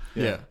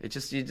 Yeah. It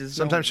just, you just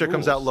Sometimes no shit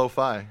comes out rules.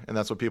 lo-fi, and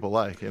that's what people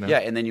like. Yeah,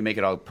 and then you make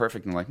it all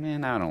perfect and like,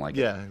 man, now I don't like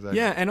it. Yeah, exactly.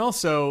 Yeah, and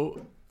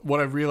also what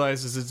I've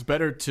realized is it's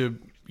better to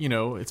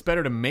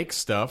make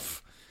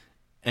stuff,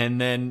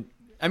 and then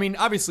I mean,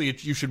 obviously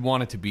you should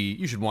want it to be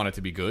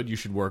good. You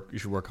should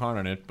work hard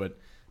on it, but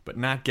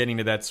not getting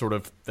to that sort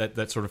of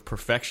that sort of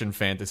perfection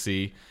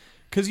fantasy,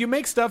 because you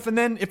make stuff and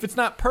then if it's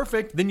not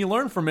perfect, then you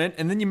learn from it,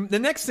 and then the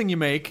next thing you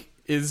make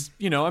is,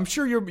 I'm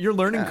sure your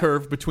learning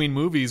curve between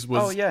movies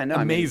was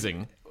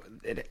amazing.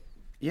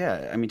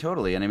 I mean,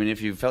 totally. And I mean,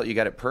 if you felt you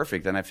got it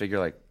perfect, then I figure,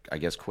 like, I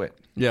guess quit.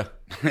 Yeah.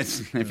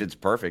 If it's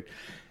perfect.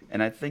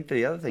 And I think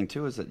the other thing,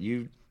 too, is that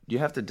you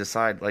have to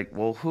decide, like,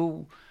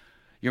 well,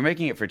 you're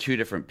making it for two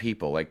different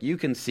people. Like, you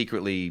can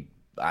secretly,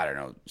 I don't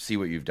know, see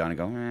what you've done and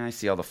go, I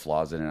see all the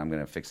flaws in it. I'm going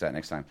to fix that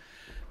next time.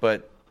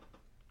 But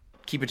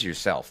keep it to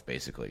yourself,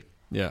 basically.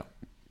 Yeah.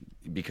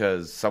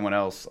 Because someone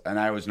else, and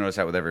I always notice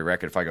that with every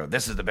record, if I go,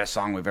 this is the best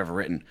song we've ever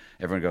written,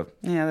 everyone goes,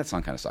 yeah, that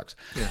song kind of sucks.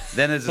 Yeah.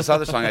 Then there's this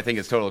other song I think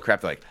is total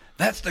crap. They're like,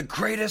 that's the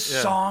greatest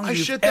song you've ever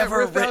written. I shit that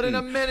riff out in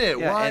a minute.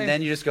 Yeah, why? and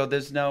then you just go,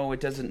 it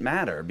doesn't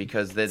matter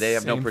because they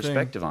have no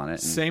perspective on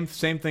it. Same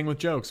thing with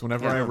jokes.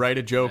 Whenever I write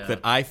a joke that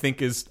I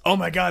think is, oh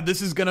my God,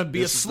 this is going to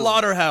be a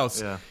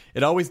slaughterhouse,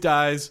 it always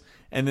dies.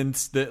 And then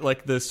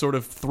the sort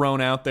of thrown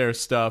out there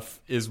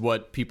stuff is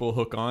what people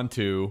hook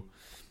onto.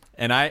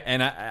 And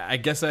I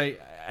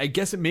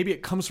guess maybe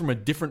it comes from a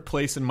different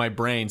place in my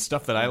brain.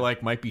 Stuff that I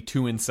like might be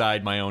too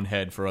inside my own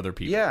head for other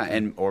people.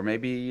 Yeah, or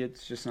maybe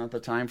it's just not the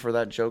time for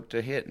that joke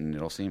to hit, and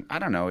it'll seem, I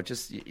don't know.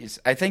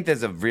 I think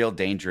there's a real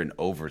danger in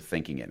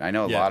overthinking it. I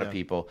know a lot of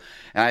people,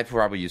 and I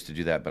probably used to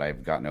do that, but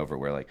I've gotten over it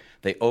where, like,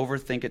 they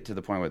overthink it to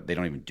the point where they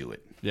don't even do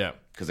it. Yeah.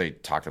 Because they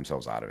talk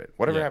themselves out of it.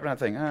 Whatever happened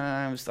to that thing?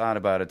 I just thought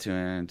about it too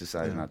and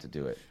decided not to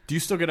do it. Do you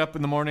still get up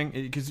in the morning?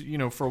 Because,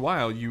 for a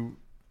while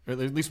at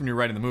least when you're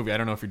writing the movie, I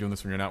don't know if you're doing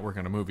this when you're not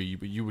working on a movie,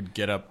 but you would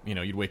get up,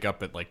 you'd wake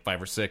up at like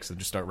 5 or 6 and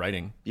just start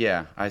writing.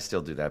 Yeah, I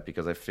still do that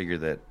because I figure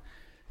that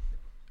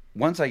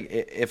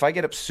if I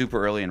get up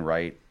super early and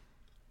write,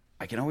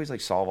 I can always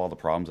like solve all the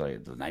problems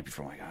the night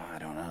before. I'm like, I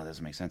don't know, that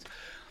doesn't make sense.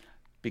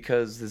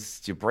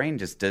 Because your brain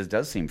just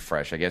does seem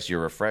fresh. I guess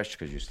you're refreshed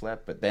because you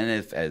slept, but then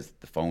as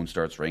the phone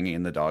starts ringing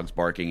and the dog's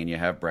barking and you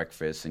have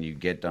breakfast and you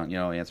get done,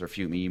 answer a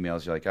few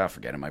emails, you're like,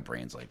 forget it, my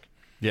brain's like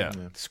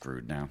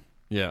screwed now.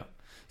 Yeah.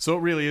 So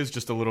it really is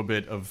just a little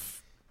bit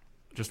of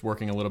just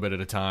working a little bit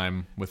at a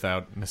time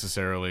without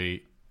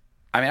necessarily...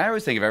 I mean, I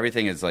always think of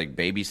everything as like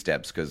baby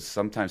steps because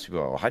sometimes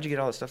people go, well, how'd you get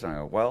all this stuff done? I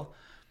go, well,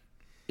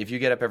 if you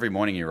get up every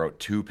morning and you wrote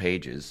 2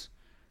 pages,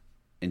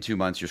 in 2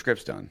 months your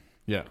script's done.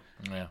 Yeah.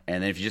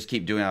 And then if you just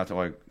keep doing that,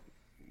 like,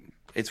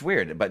 it's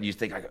weird. But you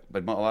think,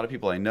 but a lot of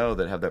people I know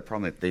that have that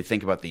problem, they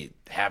think about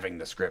having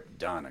the script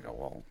done. I go,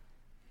 well,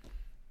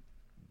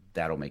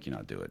 that'll make you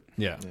not do it.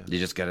 Yeah. You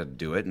just got to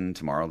do it, and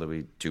tomorrow there'll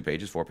be 2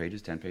 pages, 4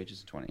 pages, 10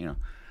 pages, 20,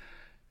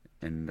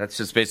 And that's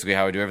just basically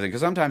how I do everything.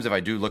 Because sometimes if I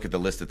do look at the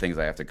list of things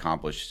I have to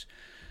accomplish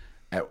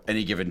at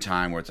any given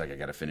time where it's like I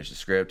got to finish the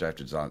script, I have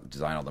to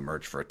design all the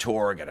merch for a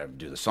tour, got to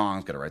do the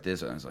songs, got to write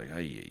this, and it's like,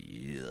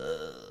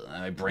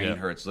 my brain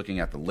hurts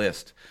looking at the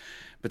list.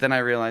 But then I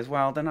realize,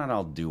 well, they're not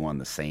all due on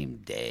the same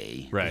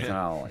day. Right.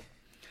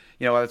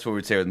 That's what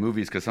we'd say with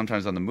movies, because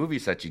sometimes on the movie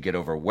set you get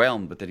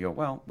overwhelmed, but then you go,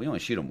 well, we only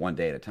shoot them 1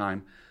 day at a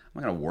time.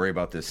 I'm not going to worry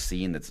about this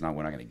scene we're not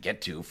going to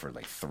get to for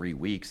like 3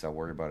 weeks. I'll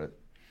worry about it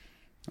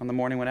on the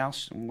morning when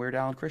Weird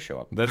Al and Chris show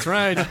up. That's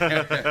right.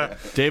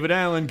 David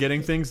Allen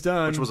getting things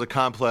done. Which was a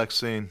complex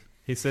scene.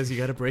 He says you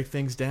got to break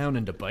things down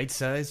into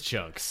bite-sized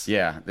chunks.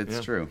 Yeah,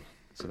 that's true.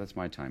 So that's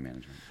my time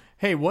management.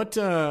 Hey, what?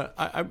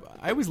 I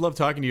always love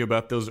talking to you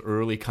about those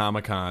early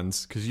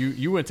Comic-Cons because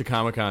you went to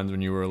Comic-Cons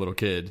when you were a little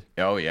kid.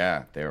 Oh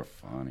yeah, they were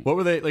funny. What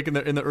were they like in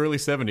the early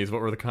 '70s?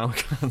 What were the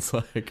Comic-Cons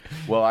like?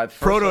 Well,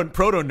 proto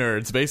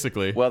nerds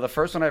basically. Well, the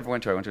first one I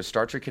went to a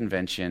Star Trek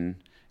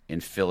convention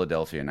in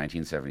Philadelphia in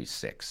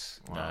 1976.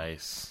 Wow.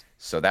 Nice.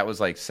 So that was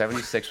like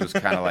 76 was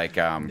kind of like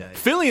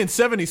Philly in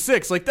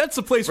 76. Like that's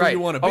the place where you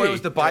want to be. Oh, it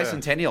was the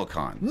Bicentennial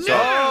Con.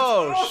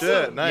 No. Awesome.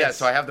 Shit, nice. Yeah,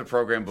 so I have the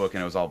program book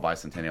and it was all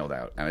bicentennialed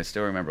out, and I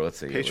still remember. Let's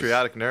see,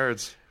 patriotic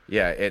nerds.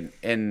 Yeah,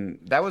 and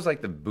that was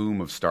like the boom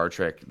of Star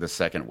Trek, the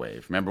second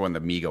wave. Remember when the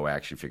Mego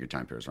action figure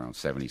time period was around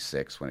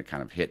 76 when it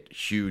kind of hit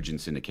huge in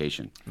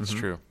syndication. That's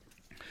true.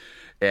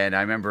 And I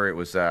remember it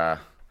was.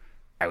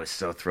 I was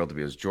so thrilled to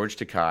be. It was George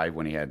Takei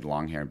when he had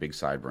long hair and big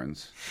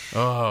sideburns.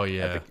 Oh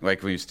yeah,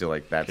 like when you still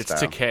like that. It's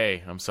style.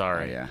 Takei. I'm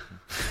sorry. Oh,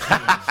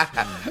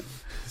 yeah.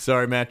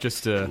 Sorry, Matt.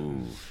 Just You're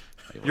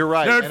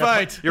right. Nerd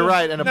fight. You're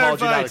right. An Nerd apology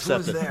fight. not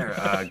accepted. Who was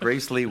there?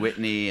 Grace Lee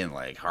Whitney and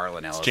like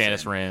Harlan Ellison. It's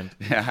Janice Rand.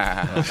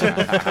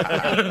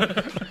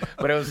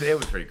 But it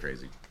was pretty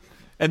crazy.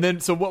 And then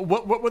so what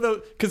were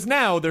the? Because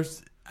now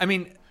there's. I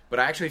mean. But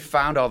I actually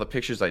found all the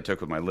pictures I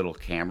took with my little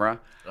camera.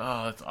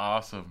 Oh, that's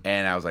awesome.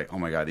 And I was like, oh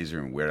my God, these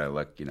are weird. I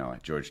look,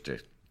 at George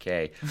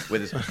Takei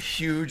with his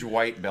huge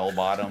white bell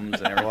bottoms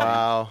and everything.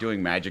 Wow.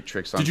 Doing magic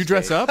tricks on Did you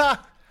stage. dress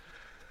up?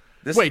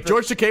 Wait,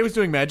 George Takei was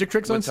doing magic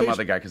tricks on with stage? some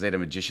other guy because they had a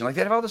magician. Like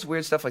they had all this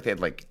weird stuff. Like they had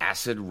like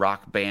acid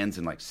rock bands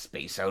and like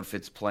space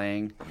outfits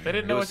playing. They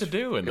didn't know what to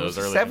do in those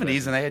early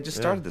 70s, and they had just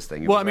started this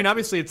thing. Well, I mean,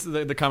 obviously, it's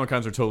the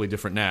Comic-Cons are totally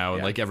different now,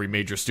 and like every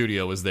major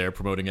studio was there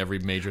promoting every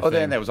major thing.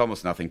 Then there was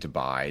almost nothing to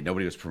buy.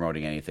 Nobody was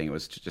promoting anything. It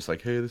was just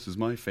like, hey, this is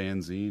my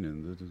fanzine,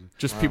 and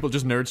just people,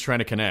 just nerds trying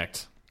to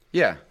connect.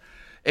 Yeah.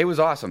 It was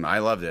awesome. I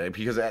loved it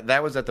because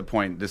that was at the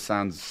point. This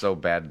sounds so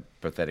bad,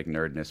 pathetic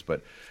nerdness,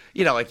 but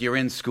like you're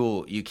in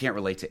school, you can't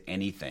relate to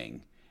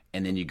anything.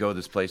 And then you go to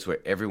this place where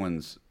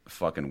everyone's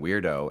fucking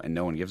weirdo, and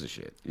no one gives a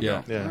shit. You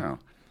know? Yeah. No.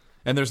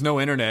 And there's no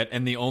internet,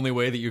 and the only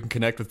way that you can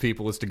connect with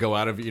people is to go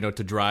out of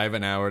to drive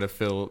an hour to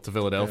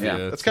Philadelphia.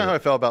 Yeah. That's kind of how I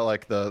felt about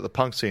like the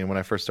punk scene when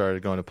I first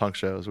started going to punk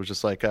shows, which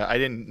is like I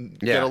didn't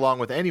get along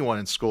with anyone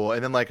in school,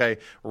 and then like I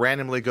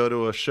randomly go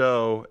to a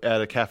show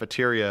at a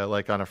cafeteria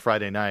like on a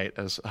Friday night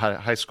as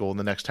high school in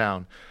the next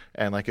town.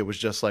 And like it was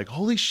just like,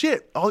 holy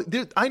shit!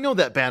 Dude, I know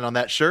that band on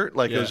that shirt.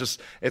 Like it was just,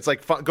 it's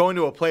like going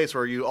to a place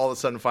where you all of a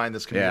sudden find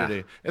this community.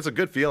 Yeah. It's a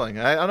good feeling.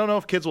 I don't know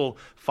if kids will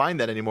find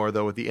that anymore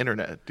though with the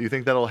internet. Do you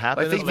think that'll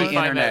happen? I think the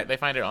internet. They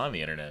find it on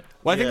the internet.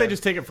 Well, I think they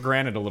just take it for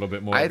granted a little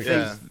bit more. I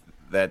think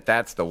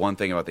that's the one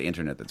thing about the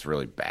internet that's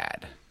really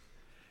bad.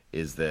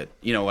 Is that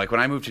like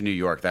when I moved to New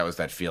York, that was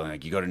that feeling.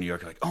 Like you go to New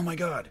York, you're like, oh my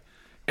god,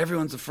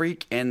 everyone's a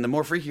freak, and the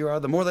more freaky you are,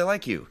 the more they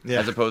like you. Yeah.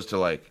 As opposed to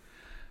like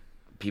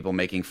people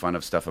making fun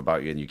of stuff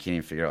about you, and you can't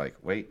even figure out, like,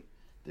 wait,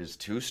 there's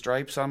 2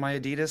 stripes on my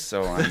Adidas,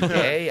 so I'm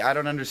gay? I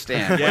don't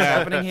understand. What's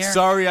happening here?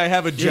 Sorry, I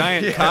have a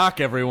giant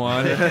cock,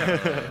 everyone.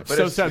 I'm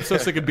so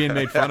sick of being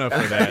made fun of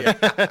for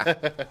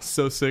that.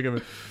 So sick of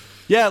it.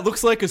 Yeah, it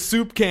looks like a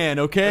soup can,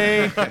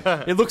 okay?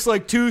 It looks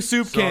like 2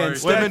 soup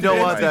cans. Women don't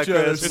want that,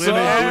 Chris. It's an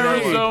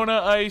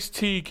Arizona iced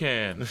tea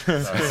can.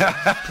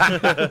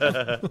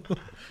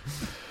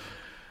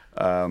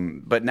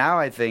 But now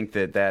I think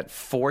that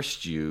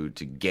forced you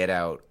to get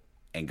out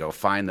and go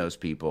find those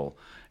people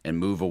and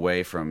move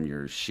away from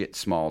your shit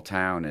small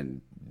town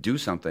and do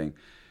something.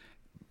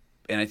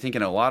 And I think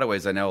in a lot of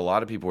ways, I know a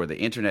lot of people where the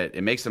internet,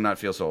 it makes them not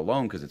feel so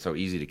alone because it's so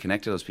easy to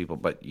connect to those people,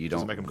 but you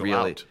don't make them really.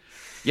 Go out.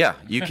 Yeah,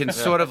 you can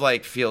sort of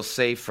like feel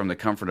safe from the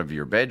comfort of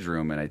your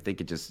bedroom, and I think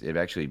it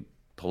actually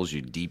pulls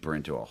you deeper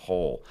into a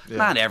hole. Yeah.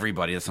 Not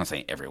everybody, that's not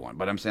saying everyone,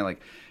 but I'm saying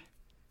like,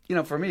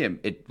 for me,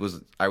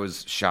 I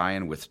was shy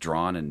and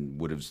withdrawn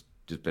and would have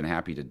just been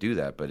happy to do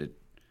that, but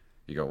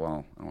you go,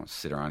 well, I don't want to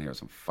sit around here with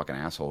some fucking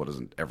asshole who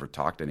doesn't ever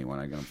talk to anyone.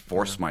 I'm going to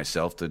force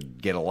myself to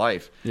get a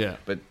life. Yeah.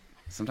 But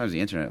sometimes the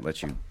internet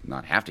lets you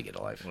not have to get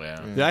a life.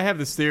 Yeah. I have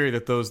this theory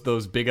that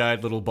those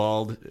big-eyed little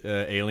bald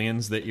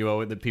aliens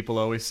that people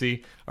always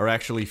see are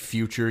actually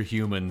future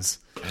humans.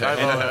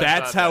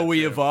 That's how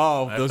we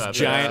evolved. Those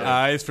giant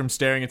eyes from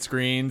staring at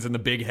screens and the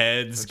big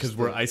heads because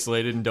we're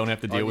isolated and don't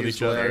have to deal with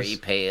each other. Very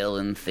pale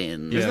and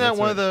thin. Isn't that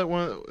one of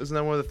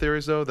the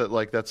theories though that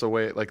like that's a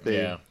way like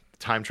they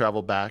time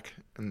travel back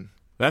and.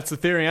 That's the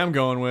theory I'm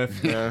going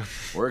with. Yeah.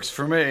 Works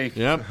for me.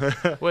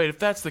 Yep. Wait, if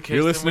that's the case,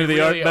 you're listening to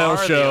the Art Bell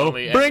Show.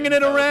 Bringing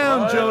it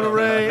around, Jonah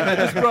Ray. I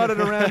just brought it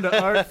around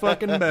to Art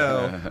fucking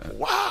Bell.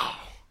 Wow.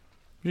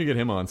 You get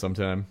him on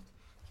sometime.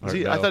 I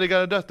thought he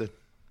got abducted.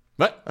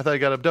 What? I thought he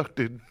got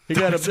abducted. He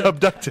got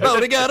abducted. Oh,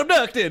 he got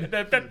abducted.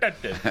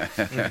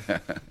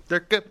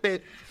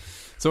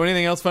 So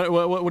anything else fun?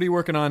 What are you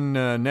working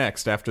on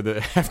next after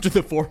the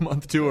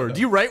 4-month tour? Do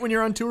you write when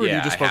you're on tour, or do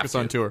you just focus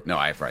on tour? No,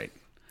 I write.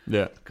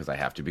 Yeah, because I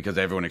have to. Because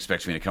everyone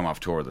expects me to come off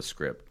tour with a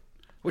script,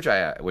 which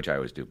I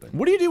always do. But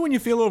what do you do when you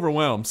feel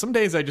overwhelmed? Some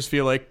days I just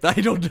feel like I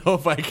don't know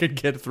if I could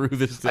get through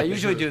this thing. I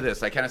usually do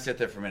this. I kind of sit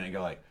there for a minute and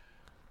go like,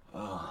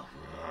 "Oh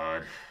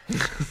God."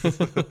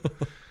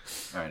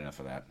 All right, enough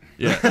of that.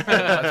 Yeah,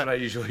 that's what I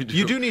usually do.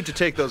 You do need to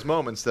take those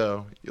moments,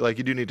 though. Like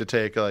you do need to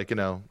take like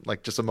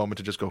just a moment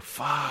to just go,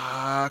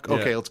 "Fuck."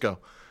 Okay, let's go.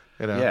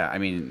 Yeah, I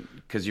mean,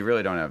 because you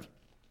really don't have.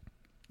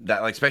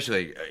 That, like,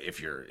 especially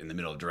if you're in the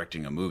middle of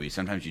directing a movie,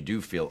 sometimes you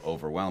do feel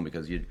overwhelmed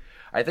because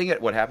I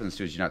think what happens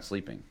too is you're not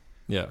sleeping.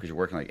 Yeah. Because you're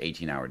working like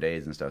 18-hour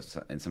days and stuff,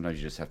 and sometimes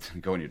you just have to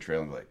go in your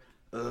trailer and be like,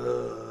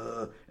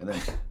 and then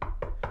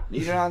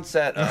need it on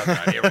set. Oh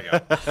God, here we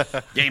go.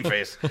 Game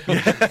face.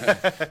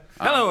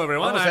 Hello,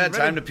 everyone. Almost had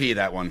time to pee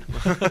that one.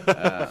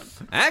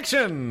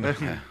 Action!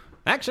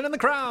 Action in the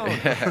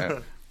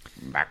crowd.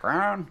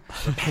 Background.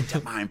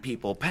 Pantomime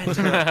people.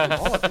 Pantomime.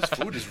 Oh, this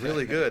food is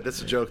really good.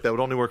 That's a joke that would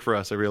only work for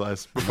us, I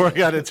realized, before I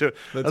got into it.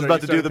 I was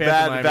about to do the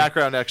bad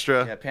background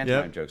extra. Yeah,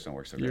 pantomime jokes don't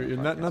work so good.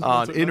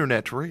 On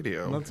internet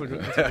radio. Not so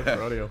good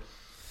for audio.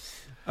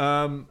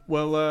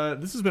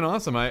 This has been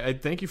awesome. I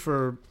thank you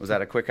for. Was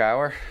that a quick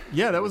hour?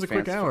 Yeah, that was a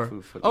quick hour.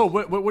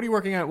 What are you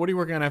working on? What are you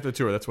working on after the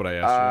tour? That's what I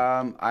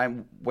asked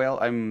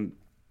you.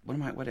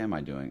 What am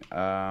I doing?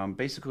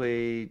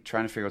 Basically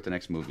trying to figure out what the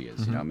next movie is.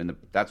 Mm-hmm.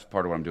 That's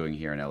part of what I'm doing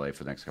here in LA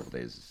for the next couple of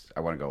days.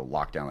 I want to go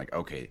lock down, like,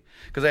 okay,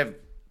 because I have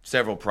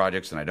several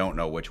projects and I don't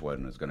know which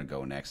one is going to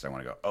go next. I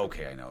want to go,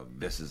 okay, I know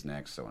this is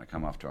next. So when I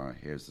come off tour,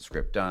 here's the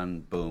script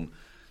done, boom,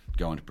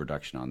 go into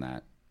production on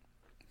that.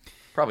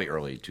 Probably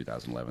early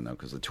 2011 though,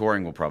 because the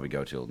touring will probably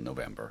go till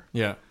November.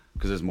 Yeah,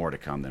 because there's more to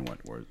come than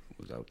what was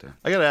out there.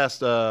 I got to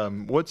ask,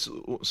 what's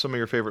some of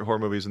your favorite horror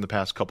movies in the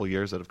past couple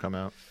years that have come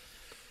out?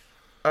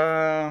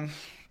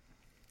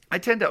 I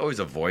tend to always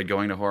avoid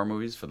going to horror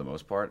movies for the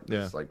most part.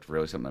 Yeah. It's like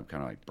really something I'm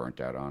kind of like burnt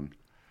out on.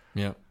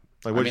 Yeah.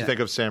 Like, what did you think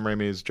of Sam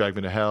Raimi's Drag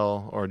Me to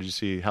Hell, or did you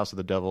see House of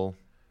the Devil?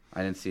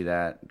 I didn't see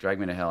that. Drag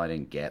Me to Hell I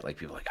didn't get. Like,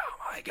 people were like,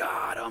 oh my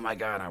God.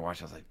 And I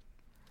watched it, I was like,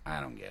 I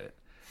don't get it.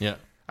 Yeah.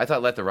 I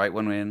thought Let the Right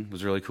One Win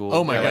was really cool.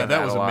 Oh my God,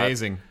 that was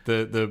amazing.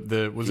 It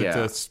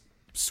the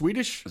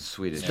Swedish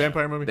Swedish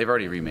vampire movie? They've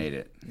already remade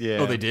it. Yeah.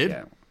 Oh, they did?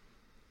 Yeah.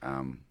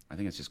 I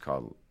think it's just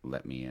called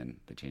Let Me In.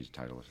 They changed the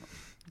title or something.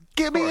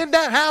 Get me in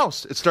that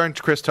house. It's starring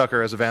Chris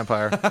Tucker as a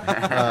vampire.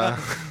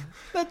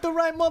 Let the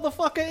right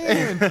motherfucker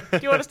in. Do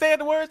you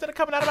understand the words that are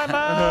coming out of my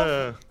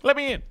mouth? Let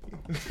me in.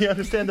 You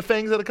understand the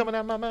things that are coming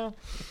out of my mouth?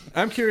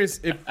 I'm curious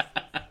if,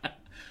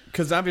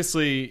 because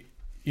obviously,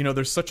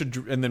 there's such a,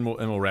 and then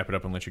we'll wrap it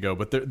up and let you go.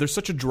 But there's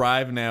such a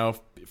drive now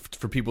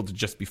for people to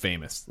just be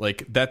famous.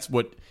 Like that's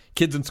what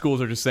kids in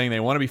schools are just saying. They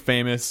want to be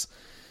famous.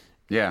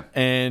 Yeah.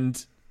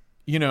 And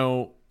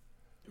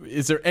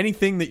is there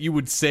anything that you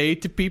would say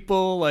to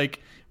people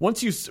like?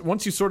 Once you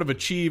sort of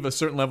achieve a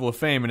certain level of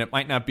fame, and it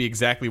might not be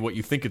exactly what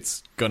you think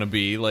it's gonna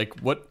be,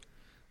 like what?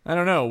 I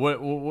don't know.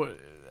 What?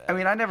 I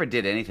mean, I never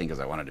did anything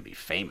because I wanted to be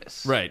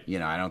famous, right?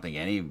 I don't think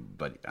I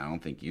don't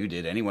think you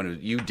did.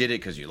 You did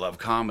it because you love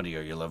comedy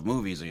or you love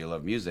movies or you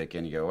love music,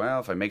 and you go, well,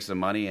 if I make some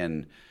money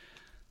and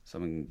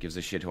someone gives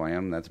a shit who I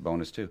am, that's a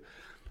bonus too.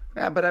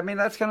 Yeah, but I mean,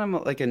 that's kind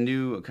of like a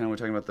new we're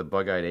talking about the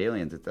bug-eyed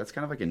aliens. That's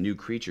kind of like a new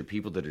creature.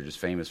 People that are just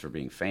famous for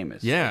being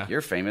famous. Yeah, like,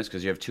 you're famous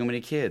because you have too many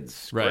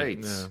kids.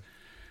 Right. Great. Yeah.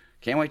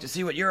 Can't wait to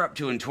see what you're up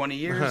to in 20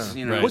 years.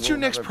 Right. What's your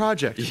next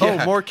project? Yeah.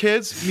 Oh, more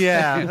kids?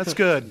 Yeah, that's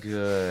good.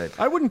 Good.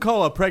 I wouldn't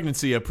call a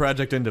pregnancy a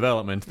project in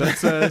development.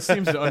 That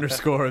seems to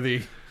underscore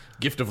the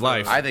gift of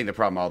life. I think the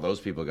problem all those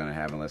people are going to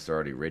have, unless they're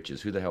already rich,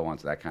 is who the hell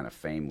wants that kind of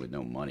fame with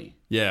no money?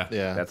 Yeah.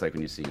 That's like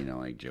when you see,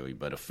 like Joey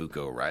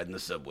Buttafuoco riding the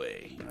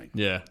subway. You're like,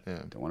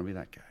 don't want to be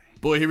that guy.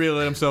 Boy, he really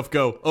let himself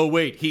go. Oh,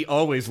 wait, he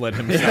always let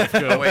himself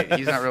go. Oh, wait,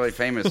 he's not really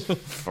famous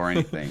for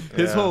anything.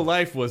 His whole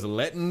life was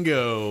letting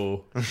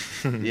go.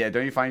 Yeah,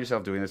 don't you find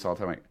yourself doing this all the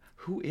time? Like,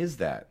 who is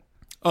that?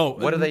 Oh,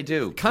 what do they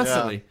do?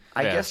 Constantly.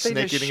 I guess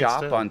they just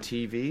shop on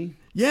TV.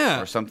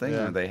 Yeah. Or something.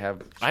 Yeah. They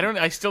have...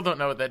 I still don't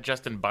know what that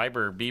Justin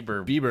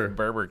Bieber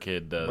Berber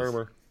kid does.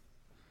 Berber.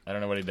 I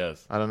don't know what he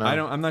does. I don't know.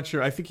 I'm not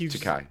sure. I think he's...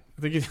 Takai.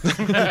 I think he's...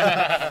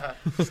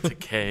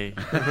 Decay.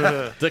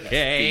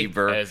 Decay.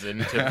 Bieber. As in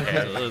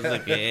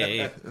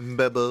decay.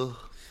 Bebo.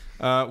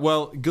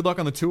 Well, good luck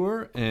on the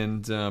tour,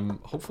 and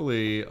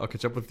hopefully I'll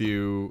catch up with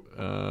you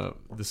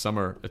this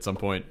summer at some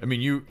point. I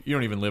mean, you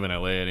don't even live in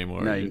LA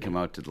anymore. No, you can come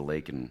out to the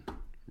lake and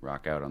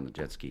rock out on the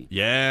jet ski.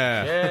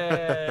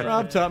 Yeah.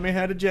 Rob taught me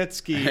how to jet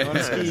ski on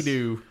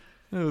Ski-Doo.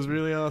 It was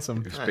really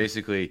awesome. It's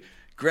basically...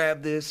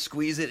 Grab this,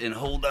 squeeze it, and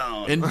hold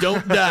on. And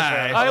don't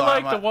die. I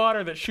like the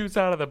water that shoots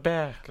out of the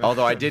back.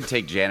 Although I did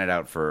take Janet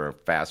out for a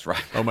fast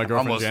ride. Oh, my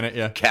girlfriend Almost Janet,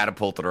 yeah.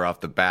 catapulted her off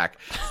the back.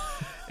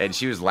 And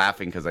she was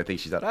laughing because I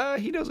think she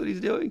thought, he knows what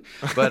he's doing.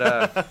 But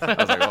I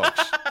was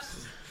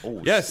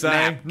like, yes, snap.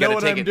 I know Gotta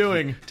what take I'm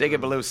doing. Take it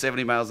below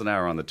 70 miles an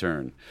hour on the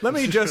turn. Let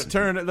me just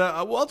turn.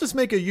 I'll just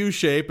make a U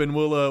shape, and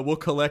we'll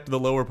collect the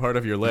lower part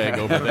of your leg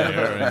over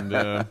there, and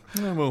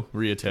we'll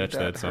reattach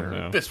that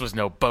somehow. This was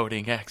no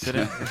boating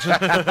accident.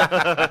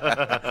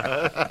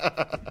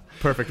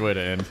 Perfect way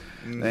to end.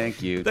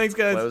 Thank you. Thanks,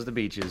 guys. Close the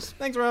beaches.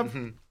 Thanks, Rob.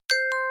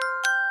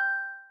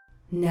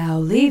 Now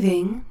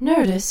leaving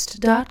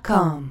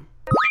Nerdist.com.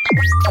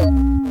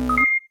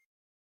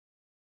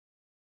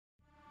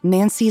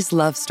 Nancy's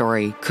love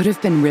story could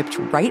have been ripped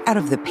right out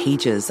of the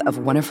pages of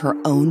one of her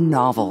own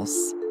novels.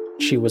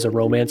 She was a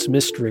romance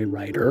mystery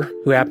writer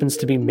who happens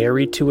to be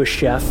married to a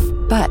chef.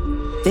 But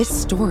this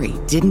story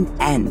didn't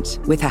end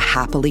with a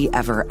happily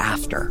ever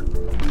after.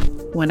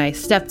 When I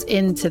stepped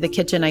into the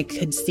kitchen, I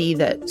could see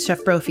that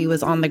Chef Brophy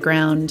was on the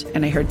ground,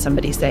 and I heard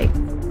somebody say,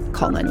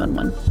 "Call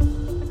 911."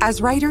 As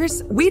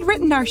writers, we'd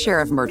written our share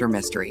of murder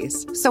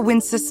mysteries. So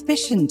when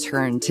suspicion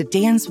turned to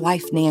Dan's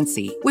wife,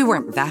 Nancy, we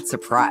weren't that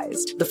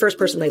surprised. The first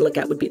person they look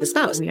at would be the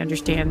spouse. We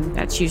understand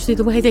that's usually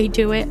the way they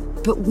do it.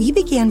 But we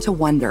began to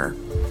wonder,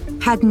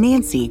 had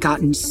Nancy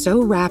gotten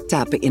so wrapped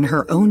up in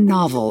her own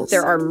novels...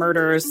 There are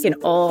murders in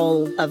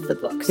all of the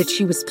books. ...that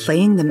she was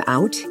playing them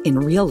out in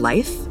real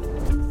life?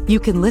 You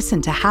can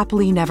listen to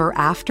Happily Never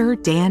After,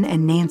 Dan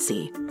and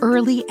Nancy,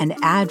 early and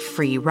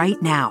ad-free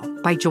right now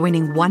by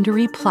joining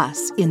Wondery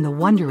Plus in the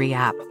Wondery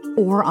app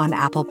or on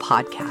Apple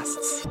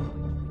Podcasts.